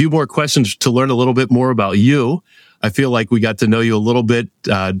 I've got a few more questions to learn a little bit more about you. I feel like we got to know you a little bit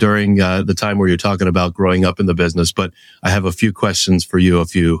during the time where you're talking about growing up in the business, but I have a few questions for you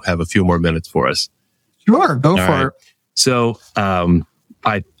if you have a few more minutes for us. Sure, go for it. So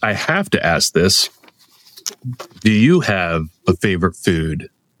I have to ask this. Do you have a favorite food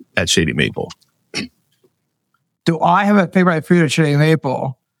at Shady Maple? Do I have a favorite food at Shady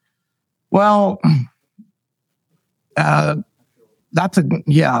Maple? Well, that's a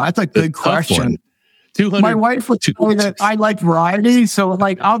good question. 200. My wife would tell me that I like variety. So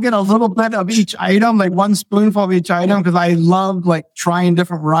like, I'll get a little bit of each item, like one spoonful of each item, because I love like trying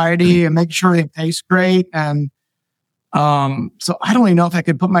different variety and making sure they taste great. And so I don't even know if I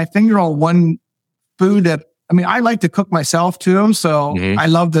could put my finger on one food I like to cook myself too. So I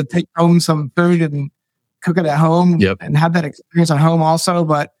love to take home some food and cook it at home and have that experience at home also.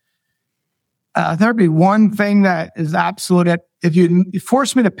 But there'd be one thing that is absolute. If you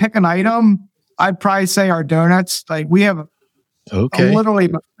force me to pick an item, I'd probably say our donuts. Like we have literally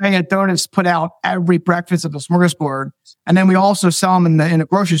buffet of donuts put out every breakfast at the Smorgasbord. And then we also sell them in the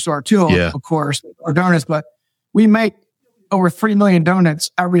grocery store too, of course, our donuts. But we make over 3 million donuts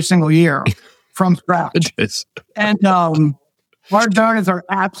every single year from scratch. And our donuts are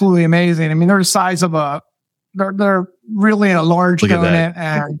absolutely amazing. I mean, they're the size of they're really a large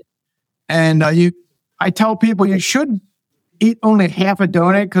donut. And I tell people you should eat only half a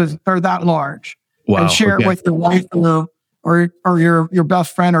donut because they're that large. Wow. And share it with your wife or your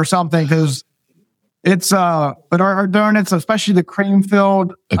best friend or something, because it's but our donuts, especially the cream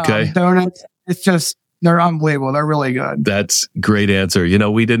filled donuts, they're unbelievable. They're really good. That's great answer.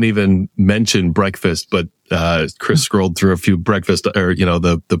 We didn't even mention breakfast, but Chris scrolled through a few breakfast or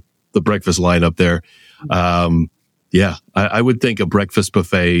the breakfast line up there. I would think a breakfast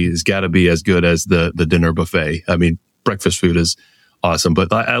buffet has got to be as good as the dinner buffet. I mean, breakfast food is awesome,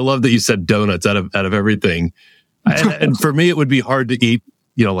 but I love that you said donuts out of everything. And for me, it would be hard to eat,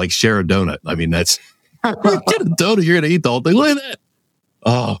 like share a donut. I mean, that's get a donut, you're going to eat the whole thing. Look at that.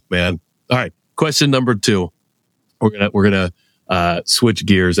 Oh man. All right. Question number 2. We're gonna switch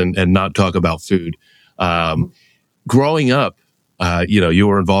gears and not talk about food. Growing up, you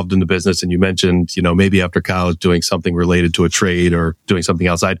were involved in the business, and you mentioned, maybe after college doing something related to a trade or doing something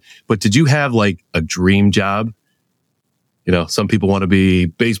outside. But did you have like a dream job? Some people want to be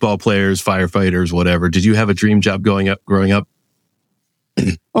baseball players, firefighters, whatever. Did you have a dream job growing up?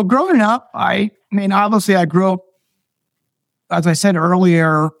 Well, growing up, obviously I grew up, as I said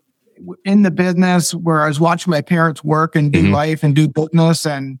earlier, in the business where I was watching my parents work and do life and do business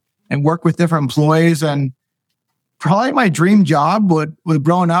and work with different employees. And probably my dream job would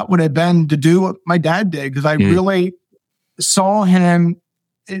growing up would have been to do what my dad did, because I really saw him.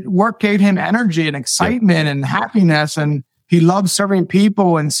 Work gave him energy and excitement and happiness, and he loved serving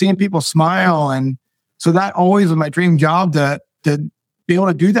people and seeing people smile. And so that always was my dream job, to be able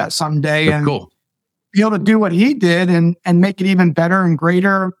to do that someday and be able to do what he did and make it even better and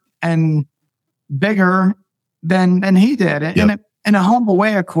greater and bigger than he did. In a humble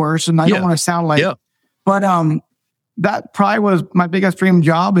way, of course. And I don't want to sound like, but that probably was my biggest dream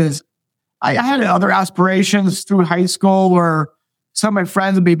job. Is I had other aspirations through high school where some of my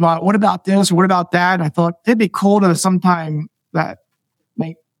friends would be like, what about this? What about that? And I thought it'd be cool to sometime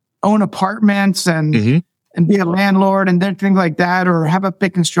own apartments and be a landlord and then things like that, or have a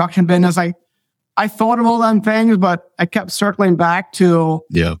big construction business. I thought of all them things, but I kept circling back to,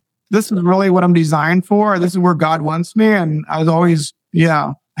 this is really what I'm designed for. This is where God wants me. And I was always,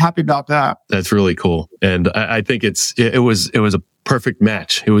 happy about that. That's really cool. And I think it was a perfect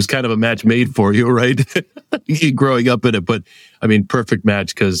match. It was kind of a match made for you, right? Growing up in it, but I mean, perfect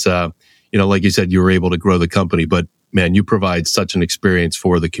match because, like you said, you were able to grow the company, but man, you provide such an experience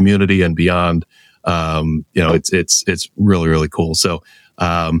for the community and beyond. It's really, really cool. So,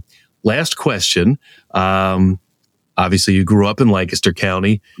 last question. Obviously you grew up in Lancaster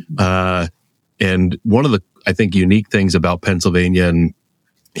County. And one of the, I think, unique things about Pennsylvania and,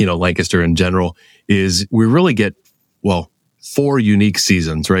 Lancaster in general is we really get, 4 unique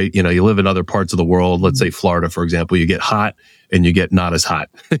seasons, right? You live in other parts of the world. Let's say Florida, for example, you get hot and you get not as hot,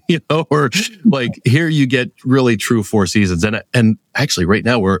 or like here you get really true 4 seasons. And actually right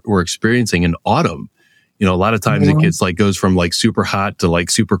now we're experiencing an autumn. A lot of times it gets goes from super hot to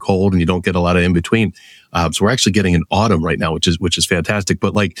super cold and you don't get a lot of in between. So we're actually getting an autumn right now, which is fantastic.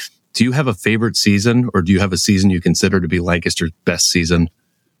 But do you have a favorite season, or do you have a season you consider to be Lancaster's best season?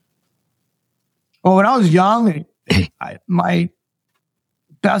 Well, when I was young, my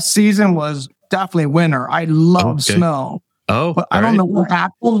best season was definitely winter. I love snow. Oh, but I don't know what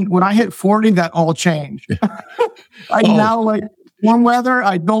happened. When I hit 40, that all changed. I now like warm weather.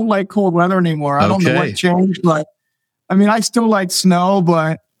 I don't like cold weather anymore. I don't know what changed. I still like snow,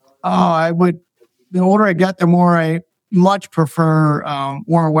 but the older I get, the more I much prefer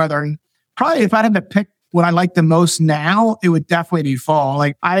warmer weather. And probably if I had to pick what I like the most now, it would definitely be fall.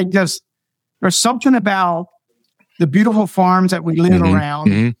 There's something about the beautiful farms that we live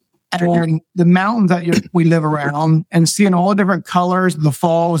around and the mountains that we live around, and seeing all the different colors, the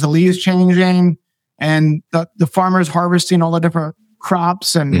fall, the leaves changing, and the farmers harvesting all the different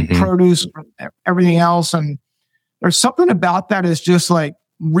crops and produce, everything else. And there's something about that is just like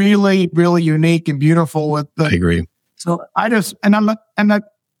really, really unique and beautiful with the. I agree. So I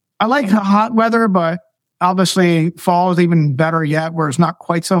like the hot weather, but obviously fall is even better yet, where it's not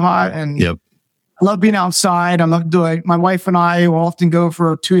quite so hot. And I love being outside. I love doing. My wife and I will often go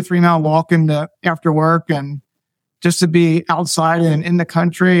for a 2 or 3 mile walk after work, and just to be outside and in the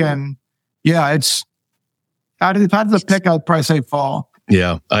country. And if I had to pick, I'd probably say fall.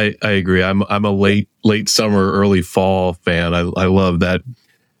 Yeah, I agree. I'm a late summer, early fall fan. I love that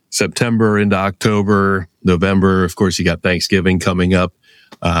September into October, November. Of course, you got Thanksgiving coming up.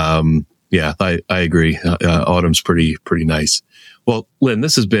 I agree. Autumn's pretty nice. Well, Lin,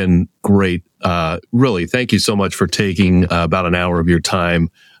 this has been great. Really, thank you so much for taking about an hour of your time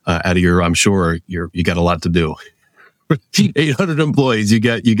out of your. I'm sure you got a lot to do. 800 employees.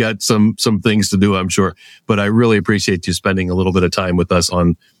 You got some things to do, I'm sure. But I really appreciate you spending a little bit of time with us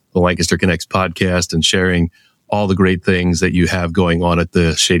on the Lancaster Connects podcast and sharing all the great things that you have going on at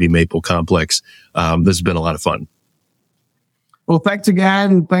the Shady Maple complex. This has been a lot of fun. Well, thanks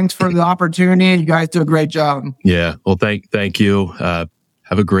again. Thanks for the opportunity. You guys do a great job. Yeah. Well, thank you. Have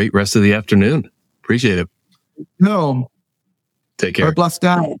a great rest of the afternoon. Appreciate it. No. Take care. Have a blessed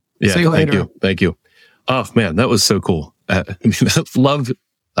day. Yeah. See you later. Thank you. Oh man, that was so cool. One of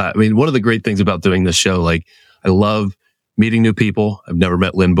the great things about doing this show, like I love meeting new people. I've never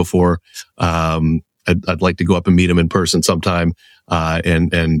met Lin before. I'd like to go up and meet him in person sometime,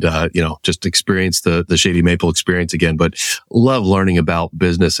 and just experience the Shady Maple experience again. But love learning about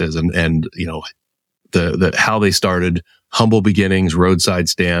businesses and the how they started, humble beginnings, roadside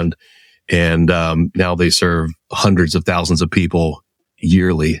stand, and now they serve hundreds of thousands of people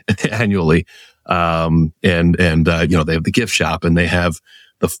annually. They have the gift shop, and they have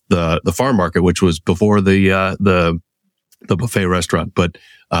the farm market, which was before the buffet restaurant, but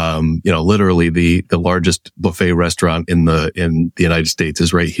literally the largest buffet restaurant in the United States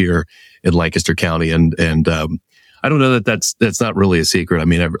is right here in Lancaster County, and I don't know that's not really a secret. I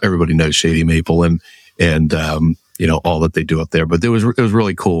mean, everybody knows Shady Maple and all that they do up there, but it was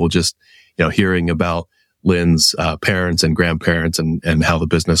really cool just hearing about Lin's parents and grandparents and how the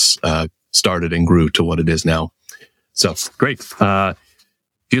business started and grew to what it is now. So great. If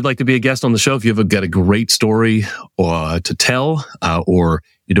you'd like to be a guest on the show, if you've got a great story to tell, or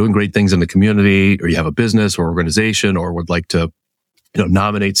you're doing great things in the community, or you have a business or organization, or would like to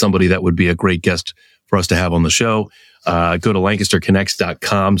nominate somebody that would be a great guest for us to have on the show, go to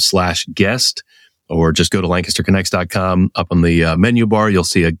lancasterconnects.com/guest, or just go to lancasterconnects.com. Up on the menu bar, you'll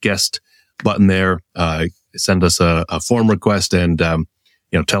see a guest button there. Send us a form request and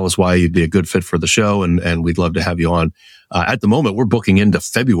tell us why you'd be a good fit for the show, and we'd love to have you on. At the moment, we're booking into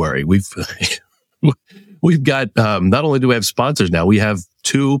February. We've got not only do we have sponsors now, we have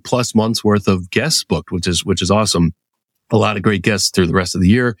 2+ months worth of guests booked, which is awesome. A lot of great guests through the rest of the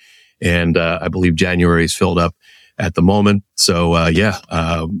year, and I believe January is filled up at the moment. So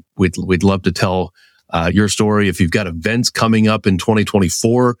we'd love to tell your story. If you've got events coming up in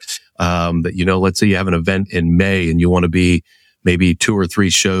 2024, let's say you have an event in May and you want to be maybe 2 or 3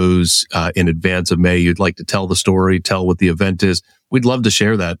 shows in advance of May, you'd like to tell the story, tell what the event is. We'd love to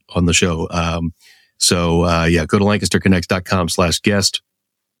share that on the show. Go to lancasterconnects.com/guest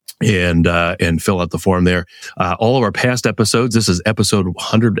and fill out the form there. All of our past episodes, this is episode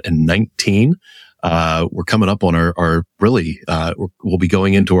 119. We're coming up on our really, we'll be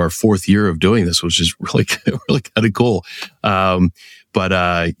going into our 4th year of doing this, which is really, really kind of cool.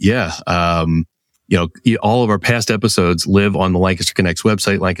 All of our past episodes live on the Lancaster Connects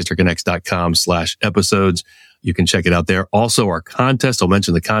website, lancasterconnects.com/episodes. You can check it out there. Also, our contest, I'll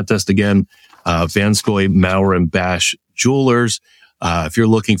mention the contest again, Vanskoy, Maurer & Bash Jewelers. If you're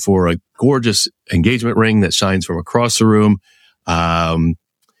looking for a gorgeous engagement ring that shines from across the room, I'll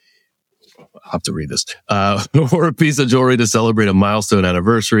have to read this, or a piece of jewelry to celebrate a milestone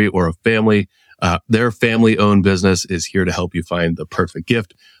anniversary or a family, their family-owned business is here to help you find the perfect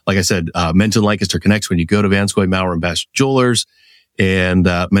gift. Like I said, mention Lancaster Connects when you go to Vanskoy, Maurer & Bash Jewelers, and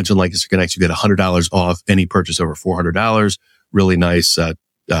mention Lancaster Connects. You get $100 off any purchase over $400. Really nice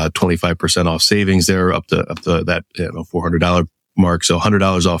 25% off savings there up to that $400 mark. So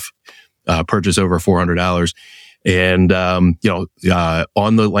 $100 off purchase over $400. And on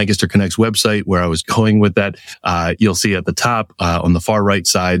the Lancaster Connects website, where I was going with that, you'll see at the top on the far right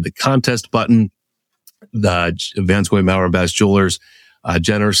side the contest button. The Vanskoy, Maurer & Bash Jewelers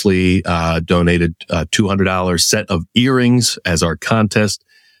generously donated $200 set of earrings as our contest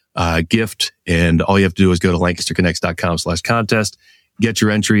gift. And all you have to do is go to lancasterconnects.com/contest, get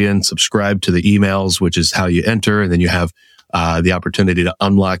your entry in, subscribe to the emails, which is how you enter. And then you have the opportunity to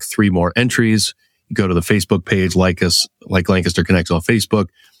unlock 3 more entries. You go to the Facebook page, like us, like Lancaster Connects on Facebook,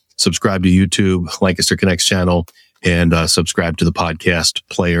 subscribe to YouTube, Lancaster Connects channel, and subscribe to the podcast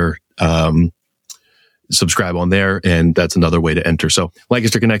player. Subscribe on there, and that's another way to enter. So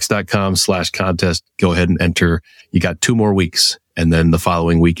LancasterConnects.com/contest. Go ahead and enter. You got 2 more weeks, and then the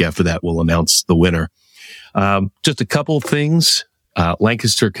following week after that, we'll announce the winner. Just a couple of things.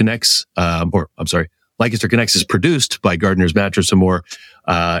 Lancaster Connects, Lancaster Connects is produced by Gardner's Mattress and More,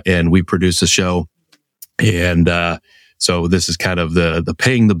 and we produce the show. And so this is kind of the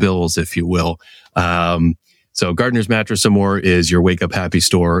paying the bills, if you will. So Gardner's Mattress and More is your wake up happy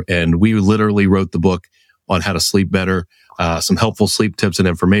store, and we literally wrote the book on how to sleep better, some helpful sleep tips and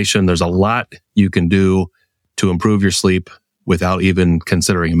information. There's a lot you can do to improve your sleep without even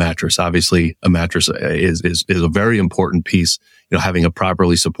considering a mattress. Obviously, a mattress is a very important piece. You know, having a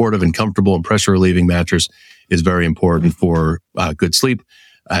properly supportive and comfortable and pressure relieving mattress is very important for good sleep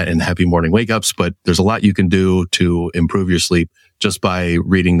and happy morning wake ups. But there's a lot you can do to improve your sleep just by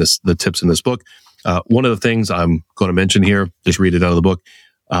reading the tips in this book. One of the things I'm going to mention here, just read it out of the book,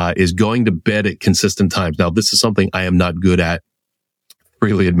 is going to bed at consistent times. Now, this is something I am not good at.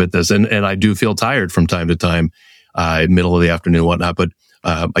 Freely admit this. And I do feel tired from time to time, middle of the afternoon and whatnot. But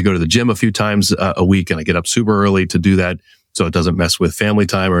I go to the gym a few times a week, and I get up super early to do that, so it doesn't mess with family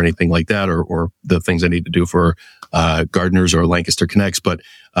time or anything like that, or the things I need to do for Gardner's or Lancaster Connects. But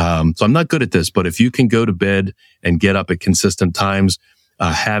so I'm not good at this. But if you can go to bed and get up at consistent times,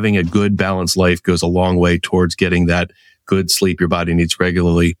 having a good balanced life goes a long way towards getting that good sleep your body needs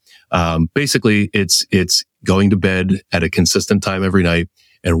regularly. Basically, it's going to bed at a consistent time every night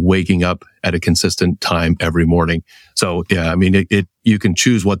and waking up at a consistent time every morning. So yeah, I mean, you can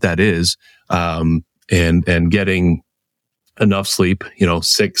choose what that is, and getting enough sleep,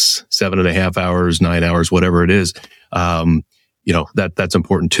 6, 7.5 hours, 9 hours, whatever it is, that's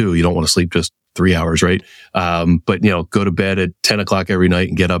important too. You don't want to sleep just 3 hours, right? But go to bed at 10 o'clock every night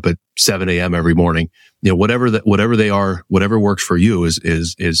and get up at 7 a.m. every morning. Whatever they are, whatever works for you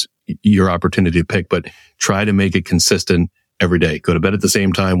is your opportunity to pick, but try to make it consistent every day. Go to bed at the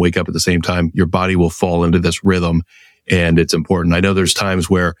same time, wake up at the same time. Your body will fall into this rhythm, and it's important. I know there's times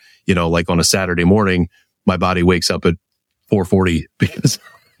where, like on a Saturday morning, my body wakes up at 4:40 because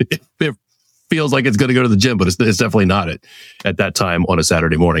it feels like it's going to go to the gym, but it's definitely not at that time on a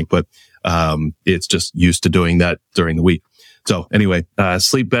Saturday morning. But it's just used to doing that during the week. So anyway,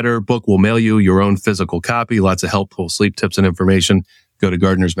 Sleep Better book will mail you your own physical copy. Lots of helpful sleep tips and information. Go to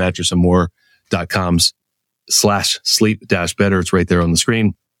gardnersmattressandmore.com/sleep-better. It's right there on the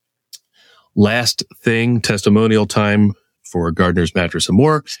screen. Last thing, testimonial time for Gardner's Mattress and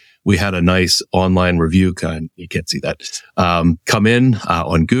More. We had a nice online review. You can't see that. Come in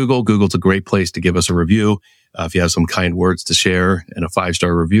on Google. Google's a great place to give us a review. If you have some kind words to share and a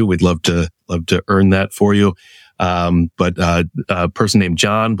 5-star review, we'd love to earn that for you. But a person named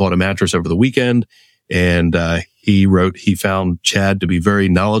John bought a mattress over the weekend, and he wrote he found Chad to be very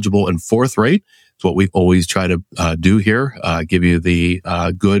knowledgeable and forthright. It's what we always try to do here, give you the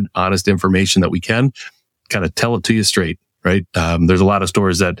good, honest information that we can, kind of tell it to you straight, right? There's a lot of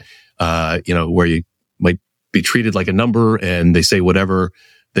stores that, where you might be treated like a number and they say whatever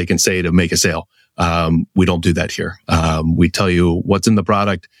they can say to make a sale. We don't do that here. We tell you what's in the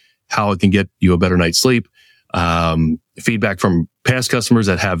product, how it can get you a better night's sleep, feedback from past customers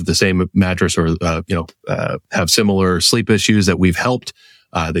that have the same mattress or, have similar sleep issues that we've helped,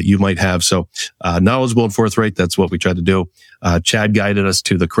 that you might have. So, knowledgeable and forthright. That's what we tried to do. Chad guided us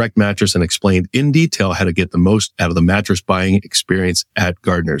to the correct mattress and explained in detail how to get the most out of the mattress buying experience at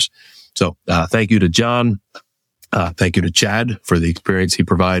Gardner's. So, thank you to John. Thank you to Chad for the experience he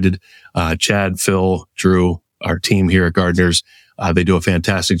provided. Chad, Phil, Drew, our team here at Gardner's, they do a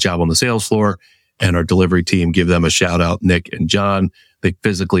fantastic job on the sales floor, and our delivery team, give them a shout out, Nick and John. They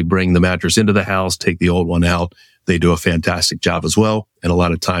physically bring the mattress into the house, take the old one out. They do a fantastic job as well. And a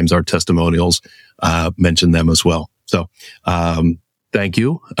lot of times our testimonials, mention them as well. So, thank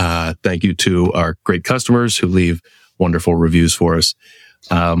you. Thank you to our great customers who leave wonderful reviews for us.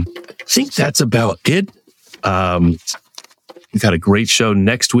 I think that's about it. We've got a great show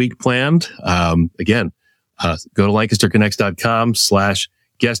next week planned. Again, go to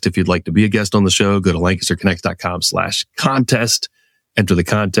LancasterConnects.com/guest. If you'd like to be a guest on the show, go to LancasterConnects.com/contest. Enter the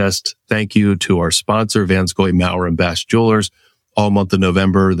contest. Thank you to our sponsor, Vanscoy, Maurer and Bash Jewelers. All month of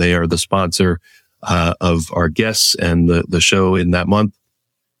November, they are the sponsor of our guests and the show in that month.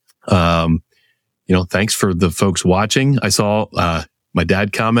 Thanks for the folks watching. I saw my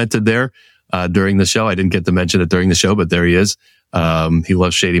dad commented there during the show. I didn't get to mention it during the show, but there he is. He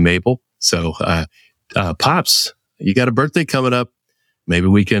loves Shady Maple. So, Pops, you got a birthday coming up. Maybe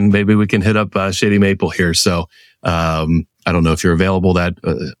we can hit up Shady Maple here. So I don't know if you're available.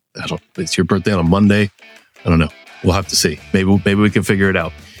 It's your birthday on a Monday. I don't know. We'll have to see. Maybe we can figure it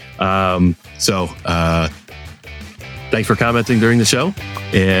out. Thanks for commenting during the show,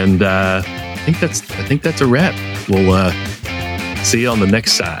 and I think that's a wrap. We'll see you on the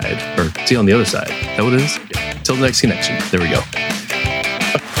next side, or see you on the other side. Is that what it is? Yeah. Till the next connection. There we go.